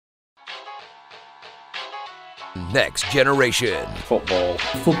Next generation. Football.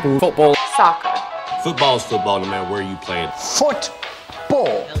 Soccer. Football's football no matter where you play it.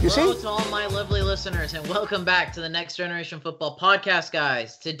 Football. You see? Hello to all my lovely listeners, and welcome back to the Next Generation Football Podcast,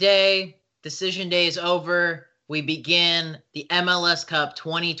 guys. Today, Decision Day is over. We begin the MLS Cup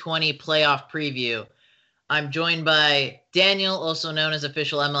 2020 playoff preview. I'm joined by Daniel, also known as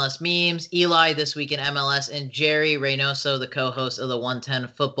Official MLS Memes, Eli, This Week in MLS, and Jerry Reynoso, the co-host of the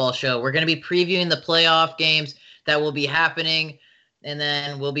 110 Football Show. We're going to be previewing the playoff games that will be happening, and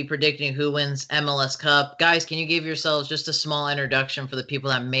then we'll be predicting who wins MLS Cup. Guys, can you give yourselves just a small introduction for the people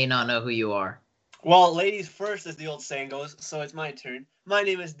that may not know who you are? Well, ladies first, as the old saying goes, so it's my turn. My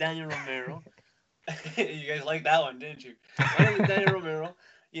name is Daniel Romero. You guys like that one, didn't you? My name is Daniel Romero.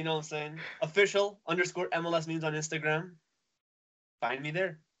 You know what I'm saying? Official_MLS Memes on Instagram. Find me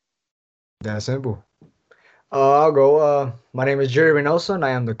there. That's simple. I'll go. My name is Jerry Reynoso, and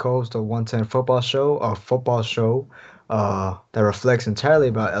I am the co-host of 110 Football Show, a football show that reflects entirely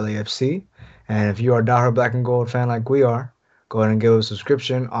about LAFC. And if you are a diehard black and gold fan like we are, go ahead and give us a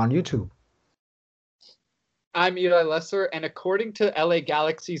subscription on YouTube. I'm Eli Lesser, and according to LA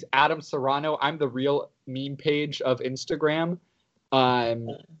Galaxy's Adam Serrano, I'm the real meme page of Instagram.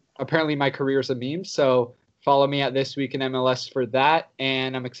 Apparently my career is a meme, so follow me at This Week in MLS for that,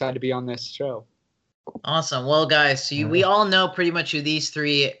 and I'm excited to be on this show. Awesome. Well, guys, so we all know pretty much who these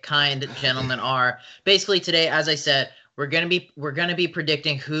three kind gentlemen are. Basically, today, as I said, we're gonna be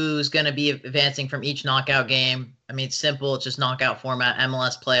predicting who's gonna be advancing from each knockout game. I mean, it's simple. It's just knockout format,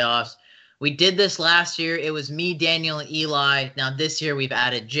 MLS playoffs. We did this last year. It was me, Daniel, and Eli. Now this year we've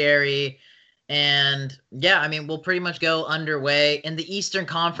added Jerry. And yeah, I mean, we'll pretty much go underway. In the Eastern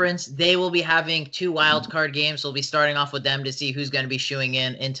Conference, they will be having 2 wildcard games. So we'll be starting off with them to see who's going to be shooing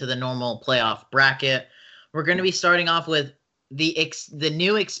into the normal playoff bracket. We're going to be starting off with the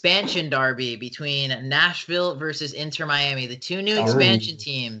new expansion derby between Nashville versus Inter Miami. The 2 new expansion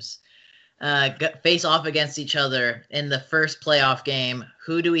teams face off against each other in the first playoff game.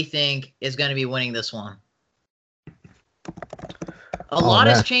 Who do we think is going to be winning this one? A lot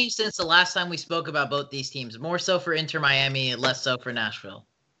has changed since the last time we spoke about both these teams. More so for Inter Miami, less so for Nashville.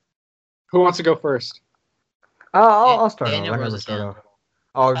 Who wants to go first? I'll start Daniel off.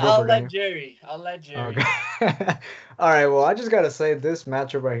 I'll let Jerry. Okay. All right, well, I just got to say this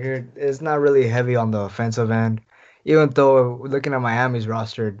matchup right here is not really heavy on the offensive end, even though looking at Miami's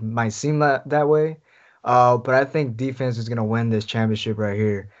roster, it might seem that way. But I think defense is going to win this championship right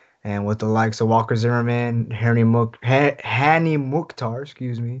here. And with the likes of Walker Zimmerman, Hani Mukhtar,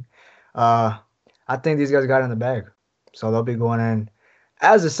 I think these guys got in the bag. So they'll be going in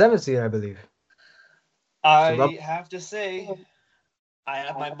as the 7th seed, I believe. I have to say, I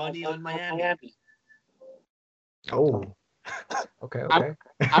have my money on Miami. Oh, okay. I'm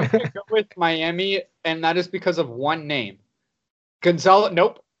going to go with Miami, and that is because of one name.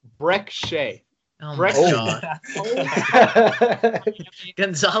 Breck Shea. Oh my God.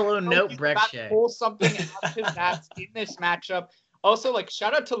 Gonzalo Breck Shea. Pull something out his ass in this matchup. Also,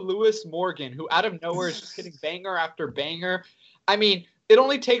 shout out to Lewis Morgan, who out of nowhere is just hitting banger after banger. I mean, it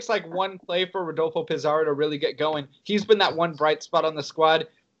only takes one play for Rodolfo Pizarro to really get going. He's been that one bright spot on the squad.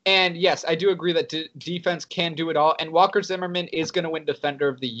 And yes, I do agree that defense can do it all. And Walker Zimmerman is going to win Defender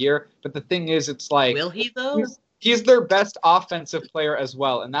of the Year. But the thing is, it's will he though? He's their best offensive player as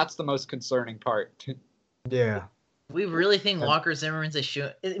well, and that's the most concerning part. Yeah. We really think Walker Zimmerman's a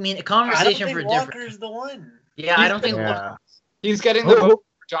shoot. I mean, a conversation for different. Walker's the one. Yeah, I don't think. He's getting the vote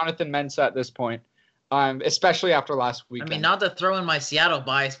for Jonathan Mensah at this point, especially after last week. I mean, not to throw in my Seattle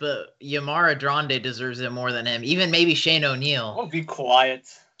bias, but Yamara Dronde deserves it more than him. Even maybe Shane O'Neill. Oh, be quiet.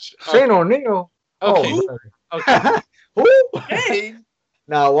 Shane O'Neill. Okay. Okay. Hey.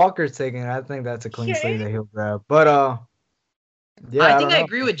 No, Walker's taking it. I think that's a clean slate that he'll grab. But yeah. I think I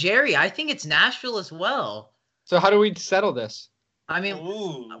agree with Jerry. I think it's Nashville as well. So how do we settle this? I mean,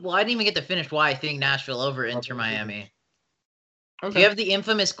 well, I didn't even get to finish why I think Nashville over Inter Miami. Okay. Do you have the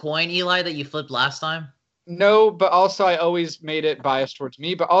infamous coin, Eli, that you flipped last time? No, but also I always made it biased towards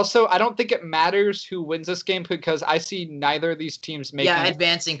me. But also, I don't think it matters who wins this game because I see neither of these teams making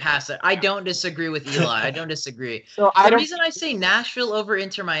advancing past it. I don't disagree with Eli. I don't disagree. So the reason I say Nashville over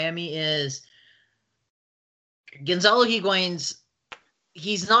Inter Miami is Gonzalo Higuain's.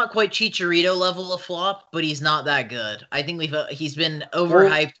 He's not quite Chicharito level of flop, but he's not that good. I think he's been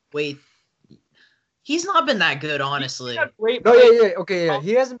overhyped. He's not been that good, honestly. He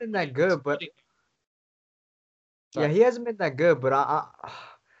hasn't been that good, but. Yeah, he hasn't been that good, but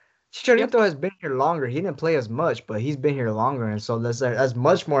Chicharito has been here longer. He didn't play as much, but he's been here longer, and so that's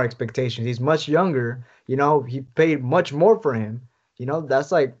much more expectations. He's much younger. He paid much more for him.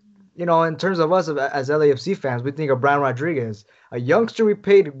 That's in terms of us as LAFC fans, we think of Brian Rodriguez, a youngster we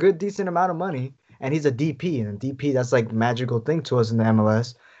paid a good decent amount of money, and he's a DP, and DP that's like magical thing to us in the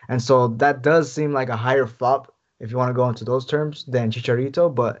MLS, and so that does seem like a higher flop if you want to go into those terms than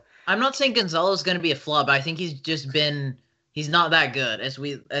Chicharito, but I'm not saying Gonzalo is going to be a flop. I think he's not that good as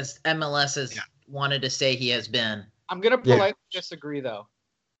MLS has wanted to say he has been. I'm gonna politely disagree though,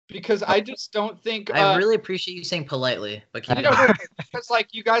 because I just don't think. I really appreciate you saying politely, but keep going. Because like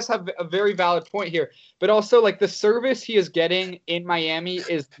you guys have a very valid point here, but also like the service he is getting in Miami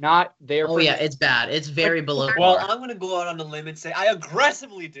is not there. Oh yeah, it's bad. It's very below. Well, I'm gonna go out on a limb and say I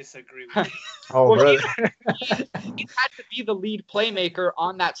aggressively disagree with you. oh, Well, brother. he had to be the lead playmaker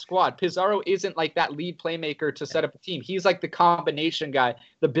on that squad. Pizarro isn't like that lead playmaker to set up a team. He's like the combination guy,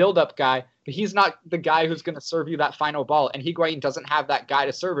 the build-up guy, but he's not the guy who's going to serve you that final ball. And Higuain doesn't have that guy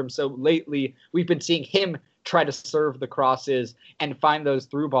to serve him. So lately, we've been seeing him try to serve the crosses and find those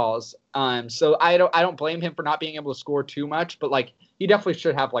through balls. So I don't blame him for not being able to score too much, but like he definitely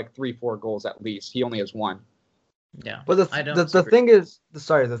should have like 3-4 goals at least. He only has 1. Yeah, But the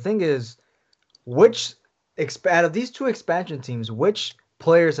thing is, which out of these two expansion teams, which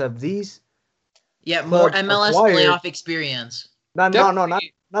players have these? Yeah, more clubs MLS acquired- playoff experience. No,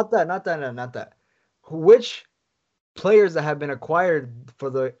 not that. Which players that have been acquired for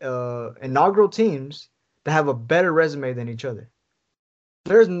the inaugural teams that have a better resume than each other?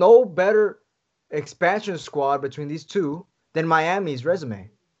 There's no better expansion squad between these two than Miami's resume.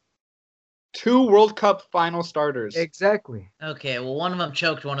 2 World Cup final starters. Exactly. Okay, well, one of them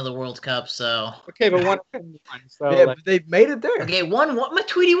choked one of the World Cups, so. Okay, but one of them won. So Yeah, like, but they made it there. Okay, what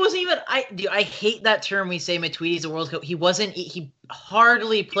Matuidi wasn't even. I hate that term we say Matuidi's a World Cup. He wasn't. He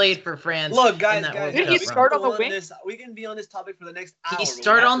hardly played for France. Look, in guys, that World Did Cup he run. start on the wing? We can be on this topic for the next hour. He but we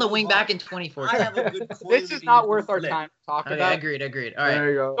started have on to the wing move back on. in 2014. I have a good this is not worth our time to talk Okay, about. agreed. All right. There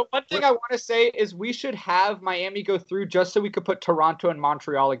you go. The one thing I want to say is we should have Miami go through just so we could put Toronto and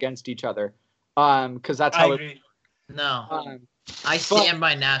Montreal against each other. Because that's I how agree. No, I stand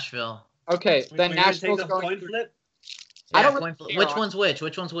by Nashville. Okay, then We're gonna take Nashville's the going coin through. flip. I don't Yeah, really care which on- one's which?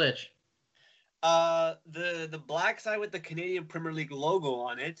 Which one's which? The black side with the Canadian Premier League logo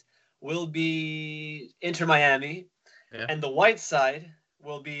on it will be Inter Miami, Yeah. and the white side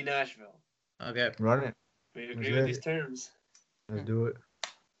will be Nashville. Okay. Run it. We Let's agree get with it. these terms. Let's do it.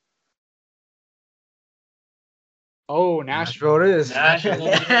 Oh, Nashville. Nashville it is. Nashville.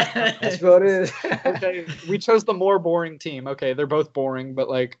 Nashville it is. Okay, we chose the more boring team. Okay, they're both boring, but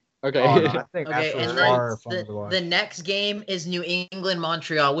like, okay. Oh, no, I think Okay, Nashville's and far fun then to watch. the next game is New England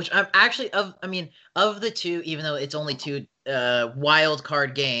Montreal, which I'm actually of the two, even though it's only 2 wild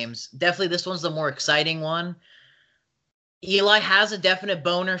card games, definitely this one's the more exciting one. Eli has a definite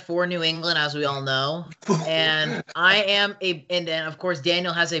boner for New England, as we all know, and and then of course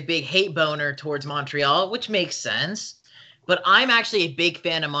Daniel has a big hate boner towards Montreal, which makes sense. But I'm actually a big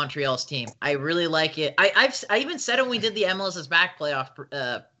fan of Montreal's team. I really like it. I even said it when we did the MLS's back playoff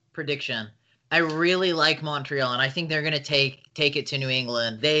prediction. I really like Montreal, and I think they're gonna take it to New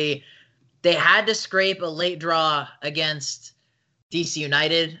England. They had to scrape a late draw against DC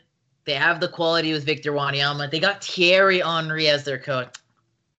United. They have the quality with Victor Wanyama. They got Thierry Henry as their coach.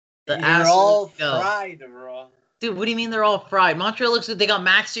 They're absolute all goat. fried, bro. Dude, what do you mean they're all fried? Montreal looks good. They got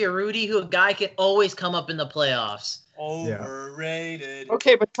Maxi Urruti, who a guy can always come up in the playoffs. Overrated.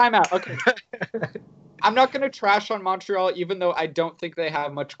 Okay, but time out. Okay. I'm not going to trash on Montreal, even though I don't think they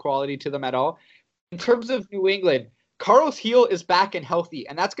have much quality to them at all. In terms of New England, Carlos Heel is back and healthy,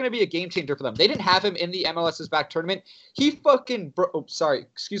 and that's going to be a game changer for them. They didn't have him in the MLS's back tournament. He fucking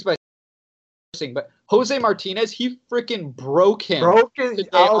excuse my saying, but Jose Martinez, he freaking broke him. Broke his today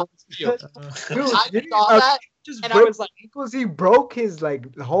on the field. Dude, I did he- saw that, just and I broke was like, ankles. He broke his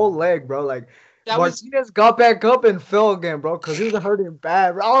like whole leg, bro. Like that was Martinez got back up and fell again, bro, because he was hurting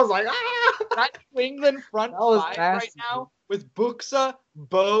bad. Bro. I was like, that New England front That was five nasty, right now with Buxa,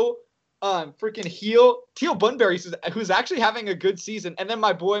 Bo, freaking Heel, Teal Bunbury, who's actually having a good season, and then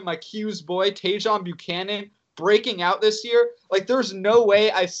my Q's boy, Tajon Buchanan, breaking out this year. Like, there's no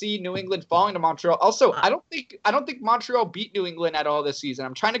way I see New England falling to Montreal. Also, I don't think Montreal beat New England at all this season.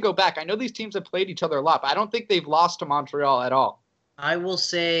 I'm trying to go back. I know these teams have played each other a lot, but I don't think they've lost to Montreal at all. I will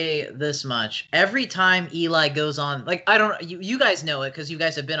say this much. Every time Eli goes on, like, I don't, you guys know it because you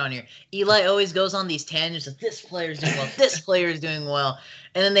guys have been on here. Eli always goes on these tangents of this player's doing well, this player's doing well.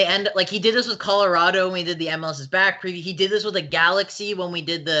 And then they end up, like, he did this with Colorado when we did the MLS's back preview. He did this with the Galaxy when we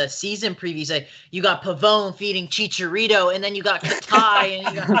did the season preview. He's like, you got Pavone feeding Chicharito, and then you got Katai,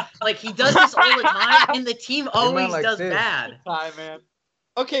 and you got, like, he does this all the time, and the team always like does this. bad. Time, man.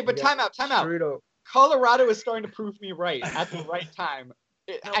 Okay, but Yeah. time out. Chicharito. Colorado is starting to prove me right at the right time.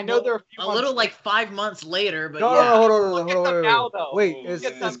 I know there are a little like 5 months later, but No, yeah. no, hold on, Look at hold them on, now, though. wait. Look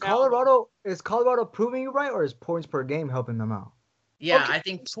at Is Colorado proving you right, or is points per game helping them out? Yeah, Okay, I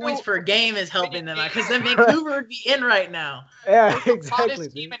think so- points per game is helping them out because then Vancouver would be in right now. Yeah, They're the exactly.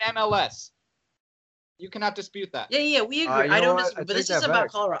 hottest team in MLS. You cannot dispute that. Yeah, we agree. You I know don't what? disagree, I but this take is that about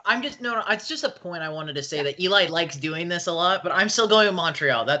back. Colorado. I'm just no, it's just a point I wanted to say that Eli likes doing this a lot, but I'm still going with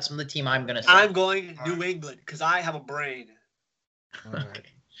Montreal. That's the team I'm gonna say. I'm going New England because I have a brain. Okay.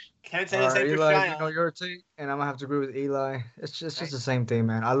 Can't say All the same right, for Eli, Cheyenne. you know your take, and I'm gonna have to agree with Eli. It's just the same thing,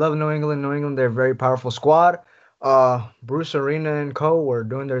 man. I love New England. New England, they're a very powerful squad. Bruce Arena and Co. were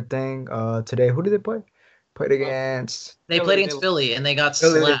doing their thing. Today, who did they play? Played against They played against Philly and they got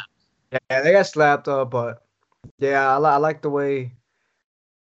Philly. slapped. Yeah, they got slapped up, but yeah, I like the way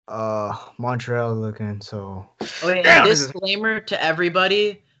Montreal looking. So Okay, and disclaimer to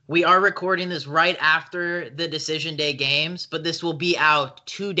everybody. We are recording this right after the decision day games, but this will be out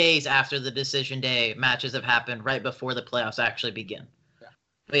 2 days after the decision day matches have happened, right before the playoffs actually begin.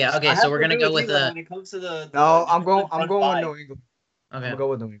 But yeah, okay, I so have we're to gonna agree go with Eli when it comes to the no, I'm New going. England I'm front going with five. New England. I'm okay. gonna go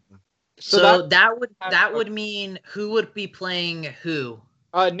with New England. So that that's- would mean who would be playing who?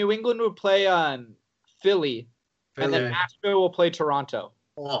 New England would play on Philly, and then Philly. Nashville will play Toronto.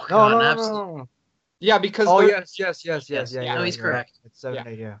 Oh No, god, no, no, absolutely. no. Yeah, because Oh they're- yes. Yes. Yeah, No, he's you're right. correct. It's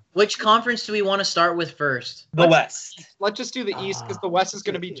 7-8. Yeah. Which conference do we want to start with first? The West. let's just do the East because the West is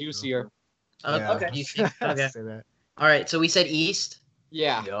going to be juicier. Yeah. Okay. You think? Okay. Say that. All right. So we said East.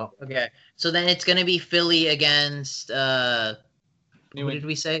 Yeah, Yup. Okay. So then it's gonna be Philly against New who did England.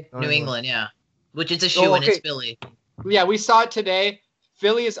 we say? New New England. England. Yeah. Which is a shoe and okay. it's Philly. Yeah, we saw it today.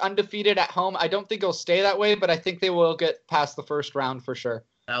 Philly is undefeated at home. I don't think it'll stay that way, but I think they will get past the first round for sure.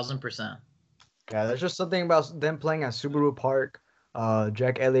 1000%. Yeah, there's just something about them playing at Subaru Park.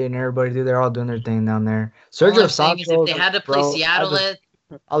 Jack Elliott and everybody, dude, they're all doing their thing down there. All Sergio I'm saying is Santos, if they had to play bro, Seattle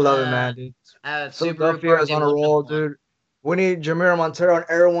I love it, uh, man, dude. at Subaru Philadelphia Park, is they on a wouldn't have roll, won. dude. We need Jamiro Montero and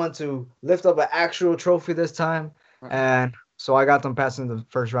everyone to lift up an actual trophy this time. And so I got them passing the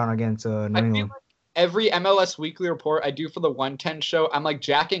first round against New I feel England. like every MLS Weekly report I do for the 110 show, I'm like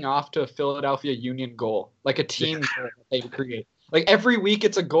jacking off to a Philadelphia Union goal, like a team goal that they create. Like every week,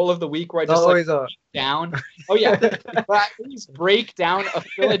 it's a goal of the week where I It's just like always a down. Oh yeah, but I always break down a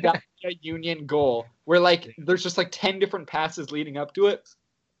Philadelphia Union goal where like there's just like 10 different passes leading up to it.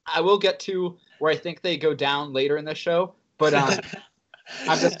 I will get to where I think they go down later in the show, but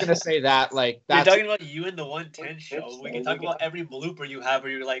I'm just gonna say that like You're that's talking about you in the 110 show. We can talk about every blooper you have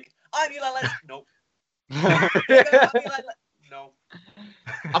where you're like, I'm Eli Let's. Nope. No.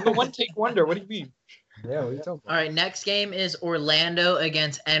 I'm the one take wonder. What do you mean? yeah. What are you talking All about? right, next game is Orlando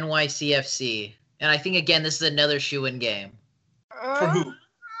against NYCFC. And I think again this is another shoe-in game. For who?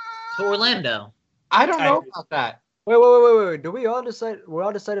 To Orlando. I don't know I- about that. Wait. Do we all decide? We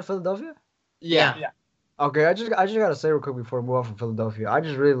all decided Philadelphia? Yeah. Yeah. Okay, I just gotta say real quick before we move on from Philadelphia. I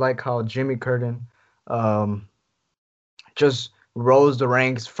just really like how Jimmy Curtin, just rose the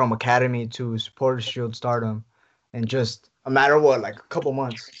ranks from academy to Supporters Shield stardom, in just a matter of what, like a couple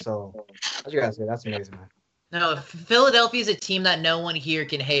months. So I just gotta say that's amazing, man. No, Philadelphia is a team that no one here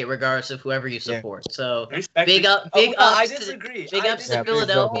can hate, regardless of whoever you support. So Respect Big it. up- big I ups to- disagree. big I ups to disagree. Yeah, big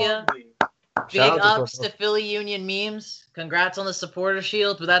Philadelphia. Big Shout out to ups to Philadelphia. Philly Union memes. Congrats on the supporter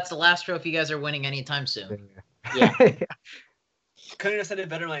shield, but that's the last trophy you guys are winning anytime soon. Yeah. Couldn't have said it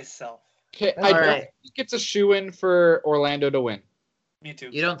better myself. Okay, All I don't right. think it's a shoe in for Orlando to win. Me too.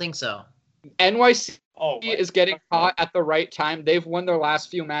 You don't think so? NYC Oh, is getting hot at the right time. They've won their last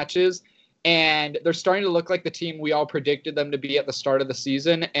few matches, and they're starting to look like the team we all predicted them to be at the start of the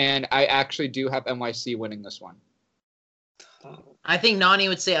season. And I actually do have NYC winning this one. I think Nani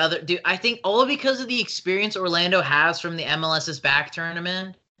would say other. Dude, I think all because of the experience Orlando has from the MLS's back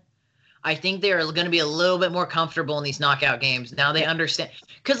tournament. I think they are going to be a little bit more comfortable in these knockout games. Now they understand,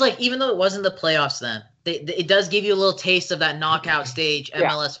 because like even though it wasn't the playoffs, then it does give you a little taste of that knockout stage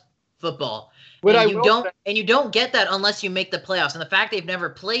Yeah. MLS football. But and I you will don't say- and you don't get that unless you make the playoffs. And the fact they've never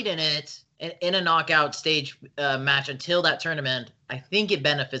played in it in a knockout stage match until that tournament, I think it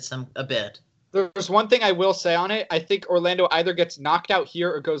benefits them a bit. There's one thing I will say on it. I think Orlando either gets knocked out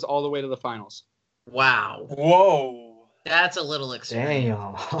here or goes all the way to the finals. Wow, Whoa. that's a little extreme.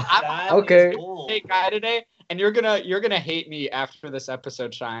 Damn. That Okay. is bold. Hey, guy today, and you're gonna hate me after this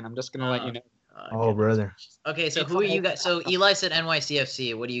episode, Shine. I'm just gonna let you know. Oh, brother. Okay, so who are you guys? So Eli said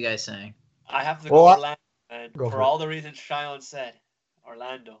NYCFC. What are you guys saying? I have to Well, go Orlando, man. go For for it. all the reasons Cheyenne said.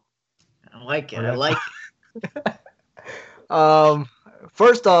 Orlando. I like it. I like it.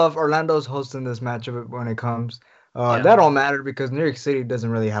 First off, Orlando's hosting this matchup when it comes. Yeah. That don't matter because New York City doesn't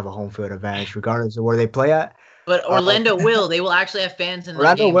really have a home field advantage, regardless of where they play at. But Orlando will. They will actually have fans in the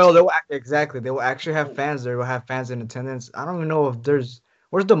Orlando game. will. Exactly. They will actually have fans there. Will have fans in attendance. I don't even know if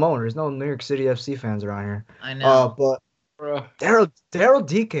where's Damone? There's no New York City FC fans around here. I know. But Bruh. Daryl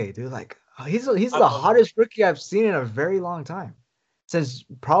DK, dude, like he's the hottest rookie I've seen in a very long time, since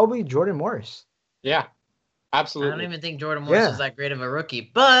probably Jordan Morris. Yeah, I absolutely. don't even think Jordan Morris is that great of a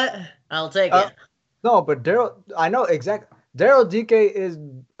rookie, but I'll take it. No, but I know exactly. Daryl DK is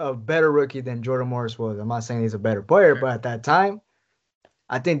a better rookie than Jordan Morris was. I'm not saying he's a better player, but at that time,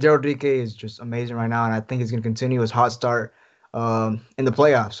 I think Daryl DK is just amazing right now, and I think he's going to continue his hot start in the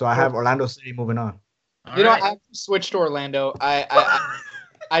playoffs. So I have Orlando City moving on. I have to switch to Orlando.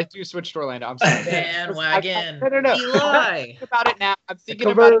 I do switch to Orlando. I'm sorry. Bandwagon. No. Eli. Thinking about it now. I'm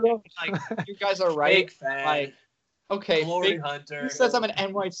thinking about it. Converted Like, you guys are right. Big fan. Like, okay. Glory Hunter. Who says I'm an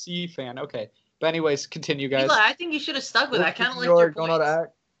NYC fan? Okay. But anyways, continue, guys. Eli, I think you should have stuck with it. I kind of like New your York don't know how to points.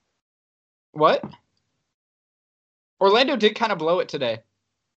 act. What? Orlando did kind of blow it today.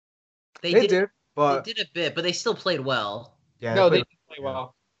 They They did. did, but They did a bit, but they still played well. yeah, No, they played- did play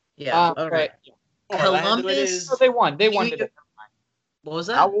well. Yeah. all right. Orlando Columbus- it is. So they won. They Do won you- today. What was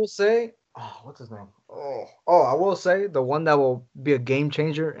I that? will say, what's his name? I will say the one that will be a game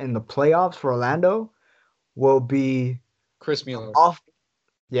changer in the playoffs for Orlando will be Chris Mueller.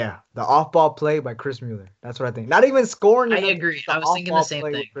 the off-ball play by Chris Mueller. That's what I think. Not even scoring. I nothing, agree. just the I was thinking the off-ball same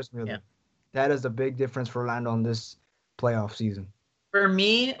play with thing. Chris Mueller. Yeah. That is the big difference for Orlando in this playoff season. For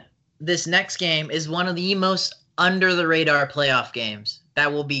me, this next game is one of the most under the radar playoff games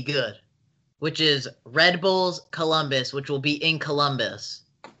that will be good, which is Red Bulls Columbus, which will be in Columbus.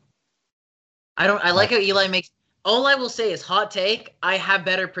 I like how Eli makes. All I will say is hot take. I have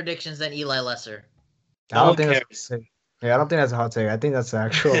better predictions than Eli Lesser. I don't one think cares. that's a hot take. Yeah, I don't think that's a hot take. I think that's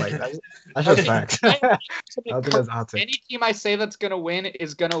actual that's just facts. I don't think that's a hot take. Any team I say that's gonna win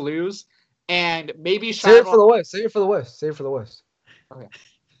is gonna lose, and maybe Save it for the Shiloh. West. Save it for the West. Save it for the West. Okay.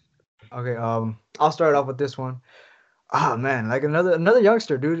 Okay. I'll start off with this one. Ah, man, like another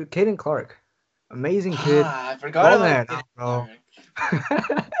youngster, dude, Caden Clark, amazing kid. I forgot Balling about it out, it, bro.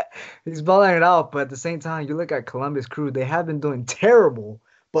 He's balling it out, but at the same time, you look at Columbus Crew; they have been doing terrible.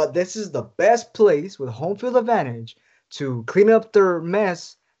 But this is the best place with home field advantage to clean up their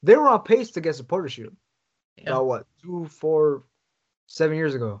mess. They were on pace to get Supporter Shield. Yeah. About what, 2, 4, 7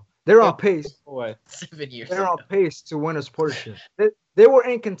 years ago? They were on pace. Away. 7 years. They're ago. on pace to win a Supporter Shield. They were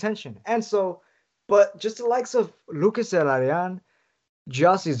in contention, and so, but just the likes of Lucas Elarian,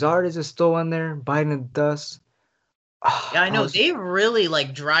 Jossie Zardes is still in there, biting the dust. Yeah, I know they really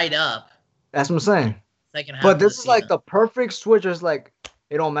like dried up. That's what I'm saying. Second half. But of the this is like season. the perfect switch. It's like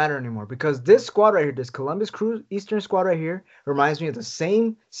it don't matter anymore because this squad right here, this Columbus Crew Eastern squad right here, reminds me of the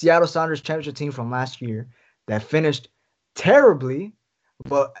same Seattle Sounders championship team from last year that finished terribly,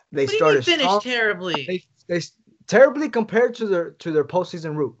 but they What do you started mean finished strong. terribly? They terribly compared to their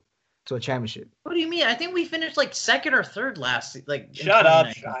postseason route to a championship. What do you mean? I think we finished like second or third last. Like in Shut up,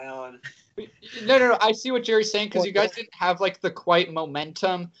 2019. Shion. No. I see what Jerry's saying because you guys didn't have like the quite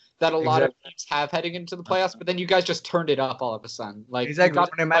momentum that a lot of teams have heading into the playoffs, but then you guys just turned it up all of a sudden. Like you Exactly got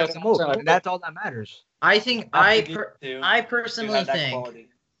when it matters the most, playoffs, and that's all that matters. I think I personally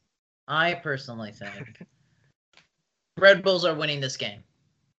think Red Bulls are winning this game.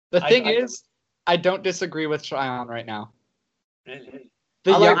 The thing I- is, I don't disagree with Shion right now. Really?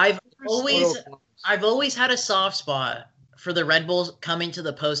 The young- I've always had a soft spot for the Red Bulls coming to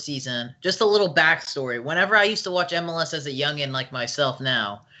the postseason. Just a little backstory. Whenever I used to watch MLS as a youngin like myself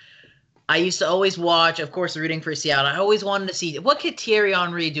now, I used to always watch, of course, rooting for Seattle. I always wanted to see what could Thierry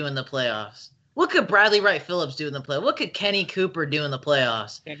Henry do in the playoffs? What could Bradley Wright Phillips do in the playoffs? What could Kenny Cooper do in the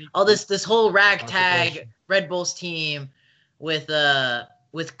playoffs? All this whole ragtag Red Bulls team with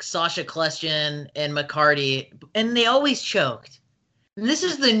Sasha Kljestan and McCarty, and they always choked. And this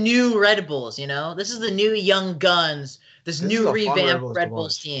is the new Red Bulls, you know? This is the new young guns, this new is a fun revamped Red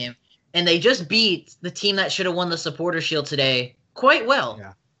Bulls team. And they just beat the team that should have won the Supporter Shield today quite well.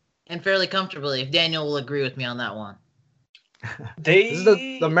 Yeah. And fairly comfortably, if Daniel will agree with me on that one. They This is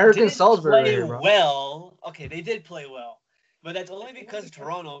the American didn't Salisbury right play here, bro. well. Okay, they did play well, but that's only because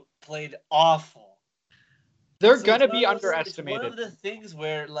Toronto played awful. They're So gonna it's be one of those- underestimated. It's one of the things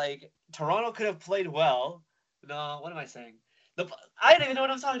where like Toronto could have played well. No, what am I saying? I don't even know what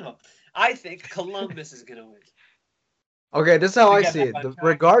I'm talking about. I think Columbus is gonna win. Okay, this is how To I get see back it. on track.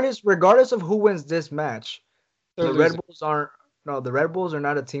 Regardless of who wins this match, They're the losing. Red Bulls are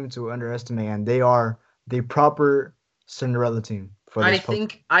not a team to underestimate, and they are the proper Cinderella team for I this.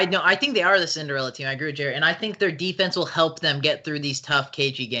 think they are the Cinderella team. I agree with Jerry. And I think their defense will help them get through these tough,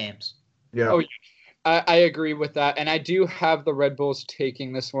 cagey games. Yeah. Oh, I agree with that, and I do have the Red Bulls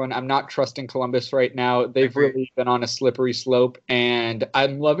taking this one. I'm not trusting Columbus right now. They've really been on a slippery slope, and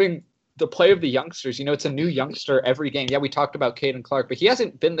I'm loving the play of the youngsters. You know, it's a new youngster every game. Yeah, we talked about Caden Clark, but he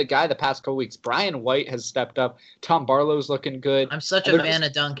hasn't been the guy the past couple weeks. Brian White has stepped up. Tom Barlow's looking good. I'm such a fan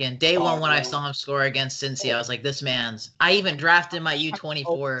of Duncan. Day one when I saw him score against Cincy, I was like, this man's. I even drafted my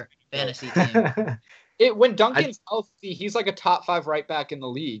U24 fantasy team. When Duncan's healthy, he's like a top 5 right back in the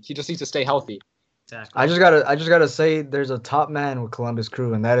league. He just needs to stay healthy. Exactly. I just gotta say, there's a top man with Columbus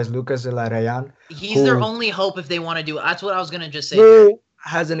Crew, and that is Lucas Elarayan. He's their only hope if they want to do it. That's what I was gonna just say. Who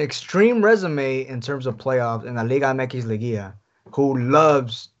has an extreme resume in terms of playoffs in the Liga MX Liguilla, who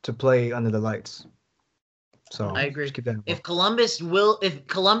loves to play under the lights. So I agree. Keep that in mind. If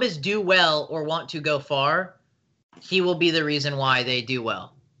Columbus do well or want to go far, he will be the reason why they do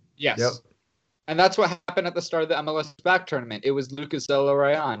well. Yes. Yep. And that's what happened at the start of the MLS back tournament. It was Lucas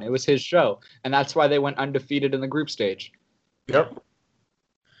Elarayan. It was his show. And that's why they went undefeated in the group stage. Yep.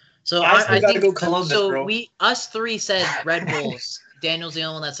 So I think go Columbus, bro. Us three said Red Bulls. Daniel's the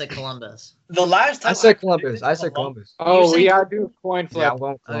only one that said Columbus. The last time I said Columbus. Columbus. Oh, we gotta do a coin flip.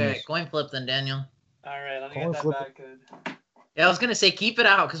 Yeah, okay, coin flip then, Daniel. All right, let me get that back good. Yeah, I was gonna say keep it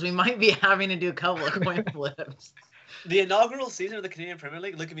out because we might be having to do a couple of coin flips. The inaugural season of the Canadian Premier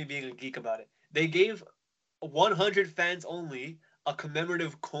League, look at me being a geek about it. They gave 100 fans only a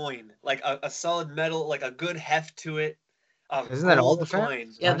commemorative coin, like a solid medal, like a good heft to it. Isn't that all the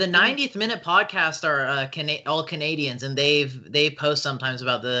fans? Yeah, the 90th Minute podcast are all Canadians, and they post sometimes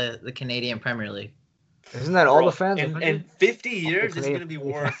about the Canadian Premier League. Isn't that all the fans? In 50 years, it's going to be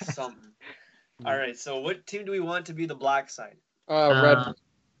worth something. All right, so what team do we want to be the black side?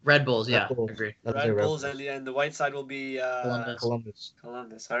 Red Bulls, yeah. Red Bulls. Agree. Red Bulls, and the white side will be Columbus.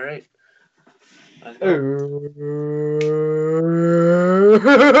 Columbus, all right.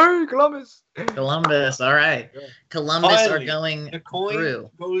 Columbus. All right. Columbus Finally, are going the coin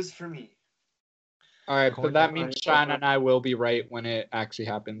through. goes for me. All right, but that means Sean and I will be right when it actually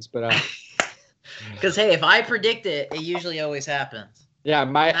happens. But because hey, if I predict it, it usually always happens. Yeah,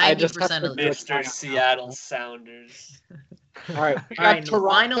 I just have to of Mr. Seattle Sounders. All right,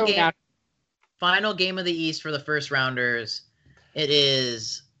 final game of the East for the first rounders. It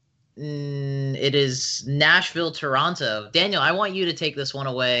is Nashville, Toronto. Daniel, I want you to take this one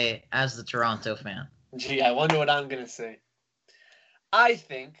away as the Toronto fan. Gee, I wonder what I'm gonna say. I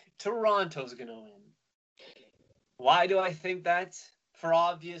think Toronto's gonna win. Why do I think that? For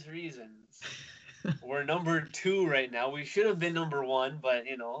obvious reasons. We're number 2 right now. We should have been number 1, but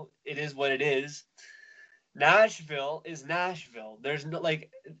you know, it is what it is. Nashville is Nashville. There's no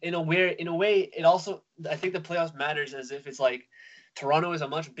in a way it also, I think the playoffs matters as if it's like Toronto is a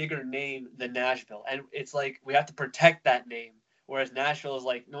much bigger name than Nashville, and it's like we have to protect that name, whereas Nashville is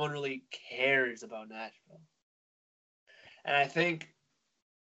like no one really cares about Nashville. And I think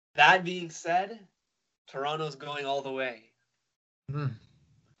that being said, Toronto's going all the way.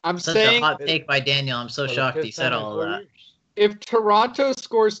 I'm Such saying a hot take by Daniel. I'm so shocked he said all of that. If Toronto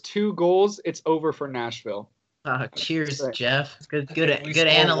scores 2 goals, it's over for Nashville. Cheers, Jeff. Good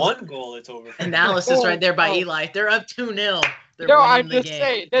One goal, it's over. Analysis right there by Eli. They're up 2-0. I'm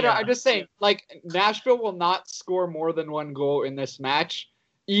just saying. Like Nashville will not score more than 1 goal in this match,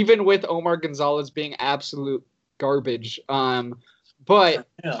 even with Omar Gonzalez being absolute garbage. But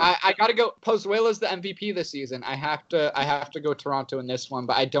yeah. I gotta go. Pozuelo's the MVP this season. I have to go Toronto in this one.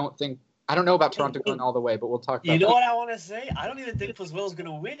 But I don't know about Toronto going all the way. But we'll talk about. You know what I want to say? I don't even think Pozuelo's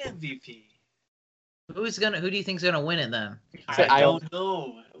gonna win MVP. Who do you think's gonna win it then? I don't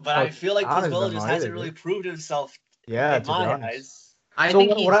know, but I feel like Pozuelo just hasn't really proved himself. Yeah, in my eyes. I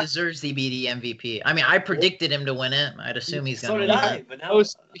think he deserves the BD MVP. I mean, I predicted him to win it. I'd assume he's gonna win it. But now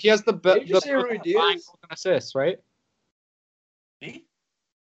he has the combined assists, right? Me?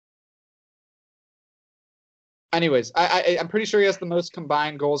 Anyways, I'm pretty sure he has the most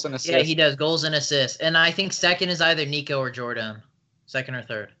combined goals and assists. Yeah, he does, goals and assists. And I think second is either Nico or Jordan. Second or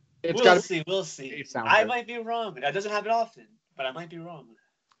third. We'll see. I might be wrong. That doesn't happen often, but I might be wrong.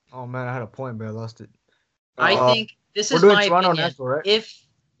 Oh man, I had a point, but I lost it. I think this is my opinion. Nashville, right?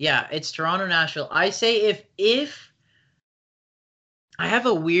 It's Toronto, Nashville. I say if I have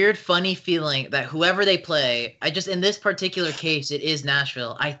a weird, funny feeling that whoever they play, in this particular case, it is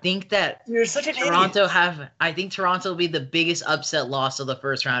Nashville. I think that you're such an Toronto idiot. I think Toronto will be the biggest upset loss of the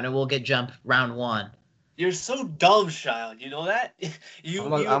first round, and we'll get jumped round 1. You're so dumb, child. You know that?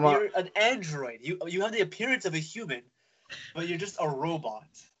 You're an android. You have the appearance of a human, but you're just a robot.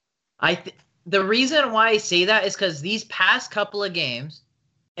 The reason why I say that is because these past couple of games,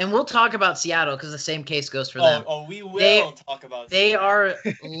 And we'll talk about Seattle because the same case goes for them. We will talk about They Seattle. are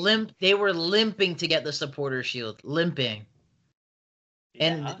They were limping to get the supporter shield. Limping.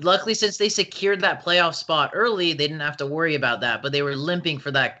 And Yeah. luckily, since they secured that playoff spot early, they didn't have to worry about that. But they were limping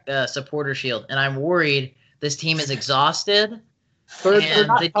for that supporter shield. And I'm worried this team is exhausted. They're And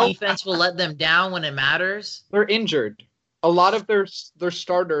not the healthy. defense will let them down when it matters. They're injured. A lot of their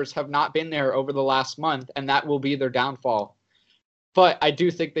starters have not been there over the last month, and that will be their downfall. But I do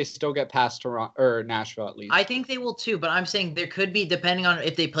think they still get past Toronto or Nashville at least. I think they will too, but I'm saying there could be, depending on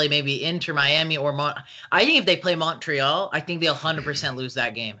if they play maybe Inter Miami or I think if they play Montreal, I think they'll 100% lose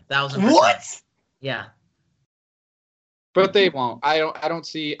that game. 1,000%. What? Yeah. But they won't. I don't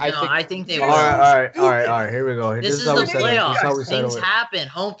see. I think they All will. right. Here we go. This is how the we settle it. This is how we playoffs. settle Things it. happen.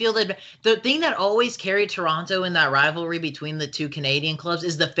 Home field. The thing that always carried Toronto in that rivalry between the two Canadian clubs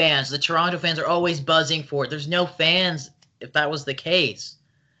is the fans. The Toronto fans are always buzzing for it. There's no fans if that was the case.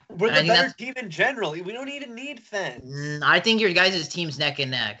 We're I the think better that's- team in general. We don't even need fans. I think your guys' team's neck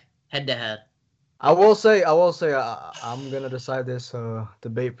and neck, head to head. I will say, I'm gonna decide this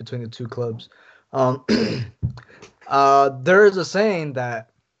debate between the two clubs. There is a saying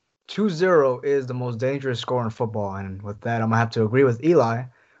that 2-0 is the most dangerous score in football, and with that, I'm gonna have to agree with Eli.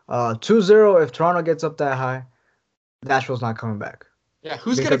 2-0, if Toronto gets up that high, Nashville's not coming back. Yeah,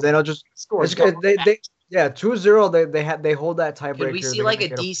 who's Because gonna they don't just score? it's, they 2-0. They hold that tiebreaker. Could we see They're like gonna a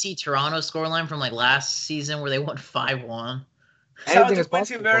get up- DC Toronto scoreline from like last season where they won 5-1? Shout out Anything to is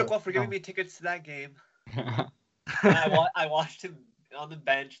Quincy possible, Miracle but for giving no. me tickets to that game. I watched him on the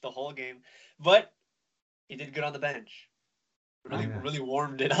bench the whole game, but he did good on the bench. Really, Yeah. really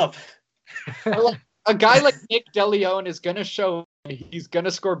warmed it up. A guy like Nick DeLeon is gonna show. He's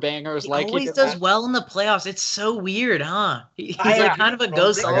gonna score bangers He like he always did does last- well in the playoffs. It's so weird, huh? He's I like agree, kind of a bro.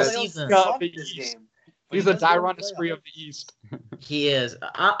 ghost Nick all DeLeon season. sucks. sucked the this East. game, but He's he a does well in Dyron the Esprit playoffs. of the East. He is.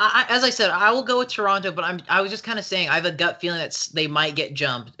 As I said, I will go with Toronto, but I was just kind of saying I have a gut feeling that they might get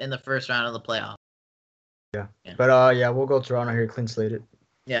jumped in the first round of the playoff. But we'll go Toronto here, clean slated.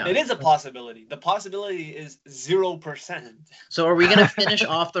 Yeah. It is a possibility. The possibility is 0%. So are we gonna finish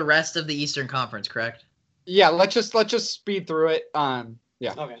off the rest of the Eastern Conference? Correct. Yeah, let's just speed through it.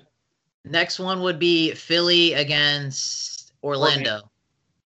 Yeah. Okay. Next one would be Philly against Orlando.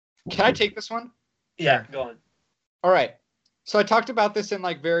 Can I take this one? Yeah, go on. All right. So I talked about this in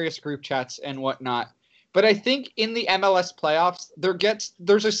like various group chats and whatnot. But I think in the MLS playoffs,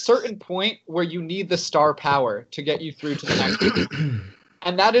 there's a certain point where you need the star power to get you through to the next round.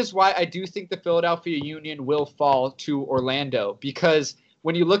 And that is why I do think the Philadelphia Union will fall to Orlando. Because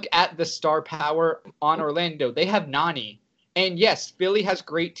when you look at the star power on Orlando, they have Nani. And yes, Philly has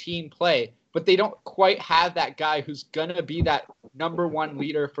great team play, but they don't quite have that guy who's going to be that number one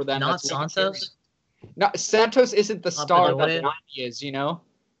leader for them. Not that's gonna Santos. No, Santos isn't the Not star Bedoya? that Nani is, you know?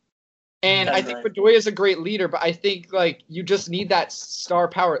 And That's I think right. Bedoya is a great leader, but I think like you just need that star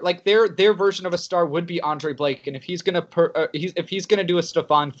power. Like their version of a star would be Andre Blake, and if he's gonna do a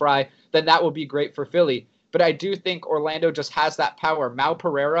Stefan Fry, then that will be great for Philly. But I do think Orlando just has that power. Mal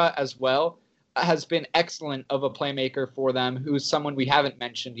Pereira as well has been excellent of a playmaker for them, who's someone we haven't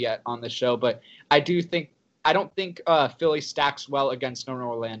mentioned yet on the show. But I don't think Philly stacks well against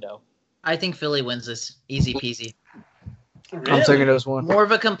Orlando. I think Philly wins this. Easy peasy. I'm Really? taking this one. More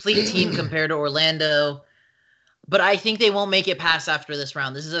of a complete team compared to Orlando. But I think they won't make it past after this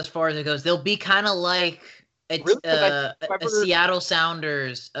round. This is as far as it goes. They'll be kind of like a Seattle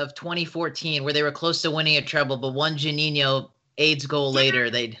Sounders of 2014, where they were close to winning a treble, but one Juninho AIDS goal later,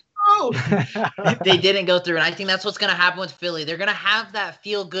 they didn't go through. And I think that's what's going to happen with Philly. They're going to have that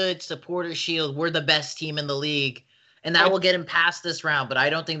feel-good supporter shield. We're the best team in the league. And that will get them past this round, but I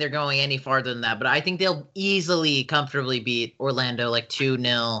don't think they're going any farther than that. But I think they'll easily, comfortably beat Orlando like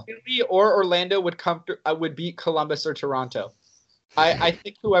 2-0. Philly or Orlando would beat Columbus or Toronto. I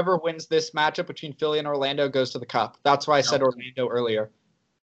think whoever wins this matchup between Philly and Orlando goes to the Cup. That's why I said Orlando earlier.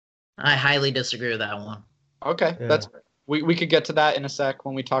 I highly disagree with that one. Okay, Yeah. that's we could get to that in a sec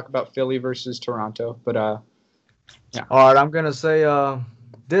when we talk about Philly versus Toronto. But yeah. All right, I'm gonna say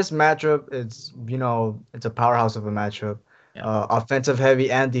this matchup, it's a powerhouse of a matchup. Yeah. Offensive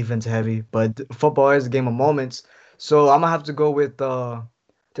heavy and defensive heavy, but football is a game of moments. So I'm gonna have to go with the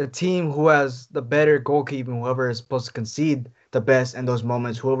team who has the better goalkeeping, whoever is supposed to concede the best in those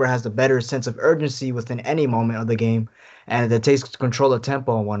moments, whoever has the better sense of urgency within any moment of the game, and that takes control of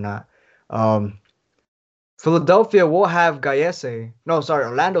tempo and whatnot. Philadelphia will have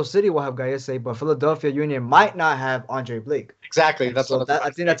Orlando City will have Gallese, but Philadelphia Union might not have Andre Blake. Exactly. That's So what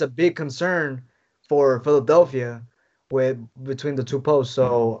I think that's a big concern for Philadelphia between the two posts.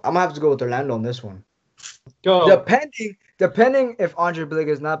 So I'm gonna have to go with Orlando on this one. go. Depending Depending if Andre Blake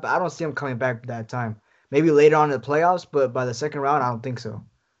is not, but I don't see him coming back that time. Maybe later on in the playoffs, but by the second round, I don't think so.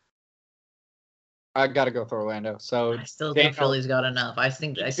 I gotta go for Orlando. So I still Daniel, think Philly's got enough. I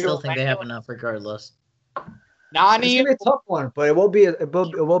still think they have enough regardless. It's Nani. gonna be a tough one, but it will be a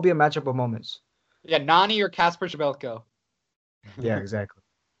matchup of moments. Yeah, Nani or Kasper Schmelko. Yeah, exactly.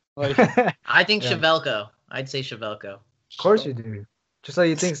 Like, I think Yeah. Chevelko. I'd say Chevelko. Of course you do. Just like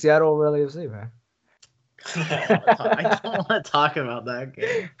you think Seattle will really FC, man. I don't want to talk about that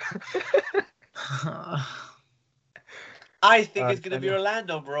game. I think it's gonna be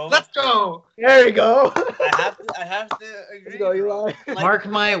Orlando, bro. let's go. There you go. I have to agree. Let's go, bro. Eli. Like- Mark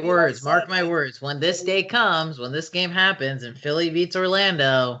my like words. Eli Mark said, my words. When this day comes, when this game happens, and Philly beats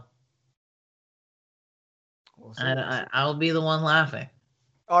Orlando, We'll see. I'll be the one laughing.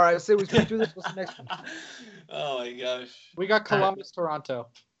 All right, so we can do this. What's the next one? Oh my gosh. We got Columbus, Toronto.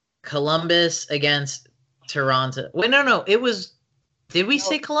 Columbus against Toronto. Wait, no. It was. Did we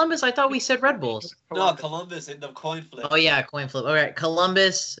say Columbus? I thought we said Red Bulls. No, Columbus in the coin flip. Oh yeah, coin flip. All right,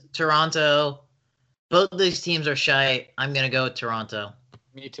 Columbus, Toronto. Both these teams are shy. I'm gonna go with Toronto.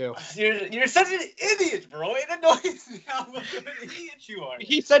 Me too. You're such an idiot, bro. It annoys me how much of an idiot you are.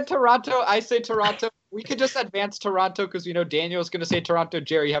 He said Toronto. I say Toronto. We could just advance Toronto because Daniel's gonna say Toronto.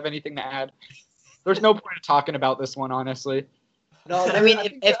 Jerry, you have anything to add? There's no point of talking about this one, honestly. No, I mean,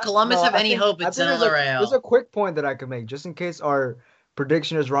 think if that- Columbus no, have I any think- hope, I it's think El there's a quick point that I could make, just in case our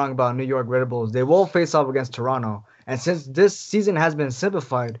prediction is wrong about New York Red Bulls. They will face off against Toronto, and since this season has been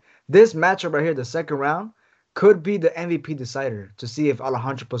simplified, this matchup right here, the second round, could be the MVP decider to see if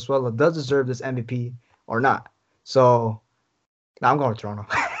Alejandro Pozuelo does deserve this MVP or not. So, I'm going with Toronto.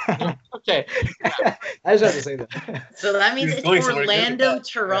 Okay. I just have to say that. So that means He's it's going somewhere good with Orlando, that.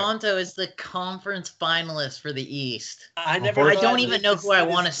 Toronto is the conference finalist for the East. I never. I thought don't even know this who I is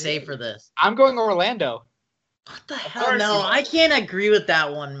want to this say good. for this. I'm going Orlando. What the Of hell? course No, you are. I can't agree with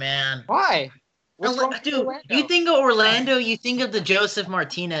that one, man. Why? What's wrong with Dude, Orlando? you think of Orlando, you think of the Joseph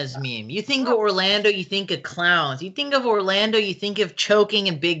Martinez meme. You think of Orlando, you think of clowns. You think of Orlando, you think of choking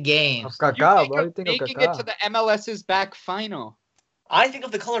in big games. You Kaká, think bro. of You think of making it to Kaká. the MLS's back final. I think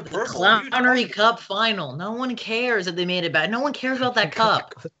of the color The purple. Clownery Cup final. No one cares that they made it back. No one cares about that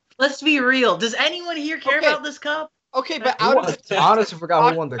cup. Let's be real. Does anyone here care Okay. about this cup? Okay, but Who out won- of the I honestly forgot who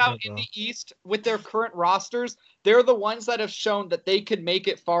talked won the about cup, in bro. the East with their current rosters, they're the ones that have shown that they could make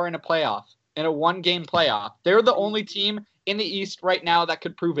it far in a playoff, in a one-game playoff. They're the only team in the East right now that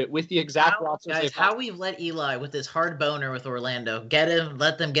could prove it with the exact rosters Guys, they've how had. we've let Eli with his hard boner with Orlando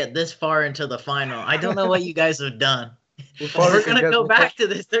let them get this far into the final. I don't know what you guys have done. We're gonna go back to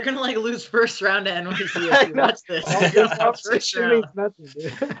this. They're gonna lose first round to NYC if you watch this. First round.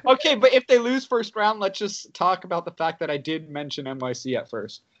 Okay, but if they lose first round, let's just talk about the fact that I did mention NYC at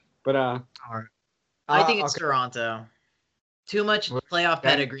first. But I think it's okay. Toronto. Too much playoff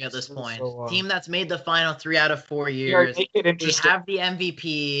pedigree at this point. So, Team that's made the final 3 out of 4 here, years. make it We interesting. have the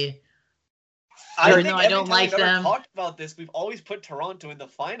MVP. I Even think though I every don't time like we've ever them. talked about this, we've always put Toronto in the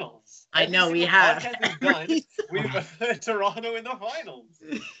finals. I Every know we single have. podcast we've done, we've put Toronto in the finals.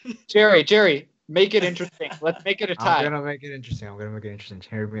 Jerry, make it interesting. Let's make it a I'm tie. gonna make it interesting.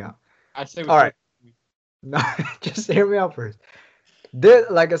 Hear me out. I say we All right. No, just hear me out first.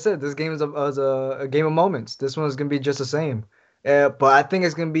 Like I said, this game is a game of moments. This one's gonna be just the same. But I think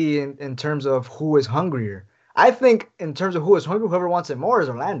it's gonna be in terms of who is hungrier. I think in terms of who is hungry, whoever wants it more is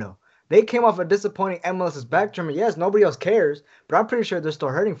Orlando. They came off a disappointing MLS's back tournament. Yes, nobody else cares, but I'm pretty sure they're still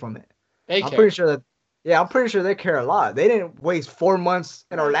hurting from it. They I'm care. pretty sure they care a lot. They didn't waste 4 months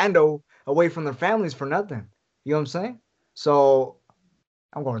in Orlando away from their families for nothing. You know what I'm saying? So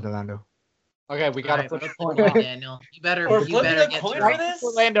I'm going with Orlando. Okay, we gotta Alright, flip a flip coin. the now. coin, Daniel. You better We're flipping a get coin to for it. this?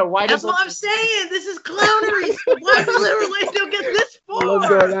 Orlando, why That's does what I'm saying. This is clownery. Why will Orlando get this far? Let's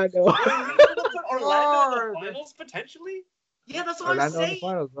go Orlando. You're gonna put Orlando in the Lord. finals potentially? Yeah, that's what Orlando I'm in the saying.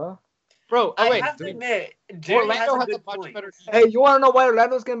 finals, bro. Bro, I wait, have to dude, admit, Jerry Orlando has has a a good much point. better Hey, you want to know why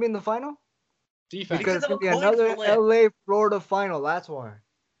Orlando's gonna be in the final? defense. Because it's of gonna a be coin another flip. LA Florida final. That's why.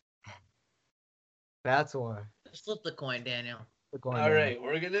 That's why. Just flip the coin, Daniel. We're going All down. right,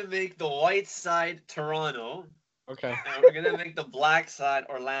 we're gonna make the white side Toronto, Okay, and we're gonna make the black side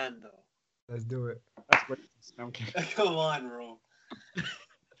Orlando. Let's do it. that's what. Okay. Come on, bro.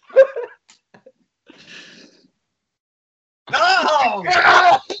 No!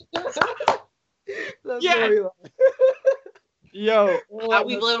 Let's Yeah. go, Eli. Yo, How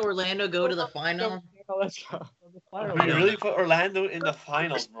we let Orlando go to the final? Let's go. We really put Orlando in the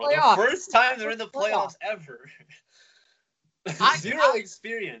finals, bro. Playoffs. The first time they're in the Playoffs. playoffs ever. I- Zero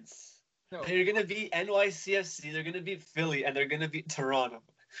experience. No. They're gonna beat NYCFC, they're gonna beat Philly, and they're gonna beat Toronto.